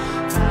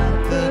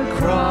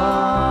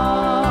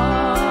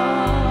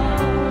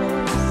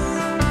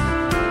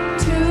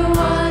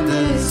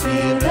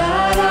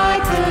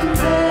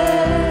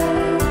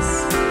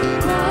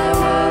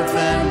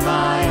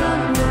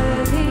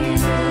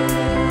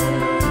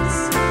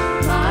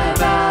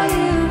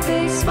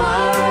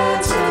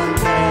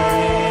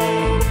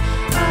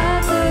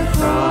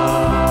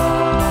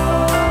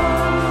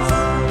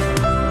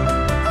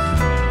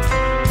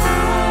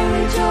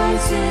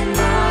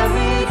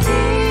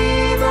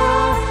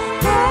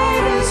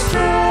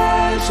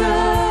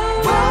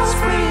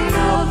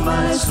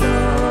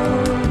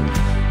 cornerstone.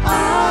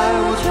 I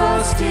will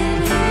trust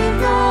in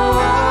Him, no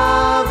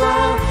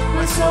other.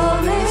 My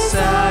soul is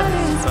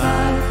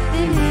satisfied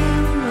in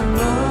Him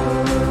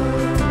alone.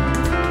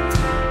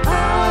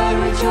 I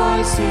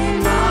rejoice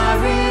in my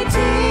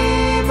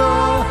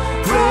Redeemer,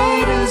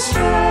 greatest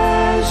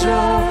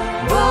treasure,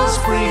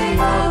 wellspring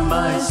of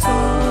my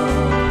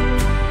soul.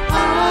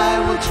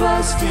 I will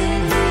trust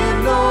in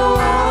Him, no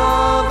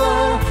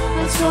other.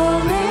 My soul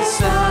is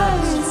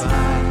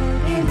satisfied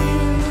in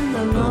Him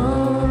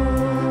alone.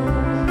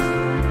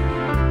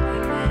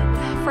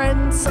 Amen.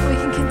 Friends, we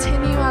can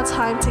continue our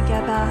time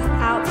together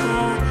out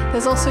there.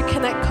 There's also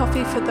Connect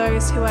Coffee for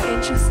those who are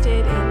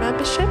interested in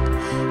membership.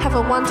 Have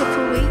a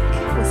wonderful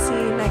week. We'll see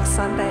you next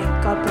Sunday.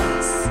 God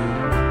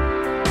bless.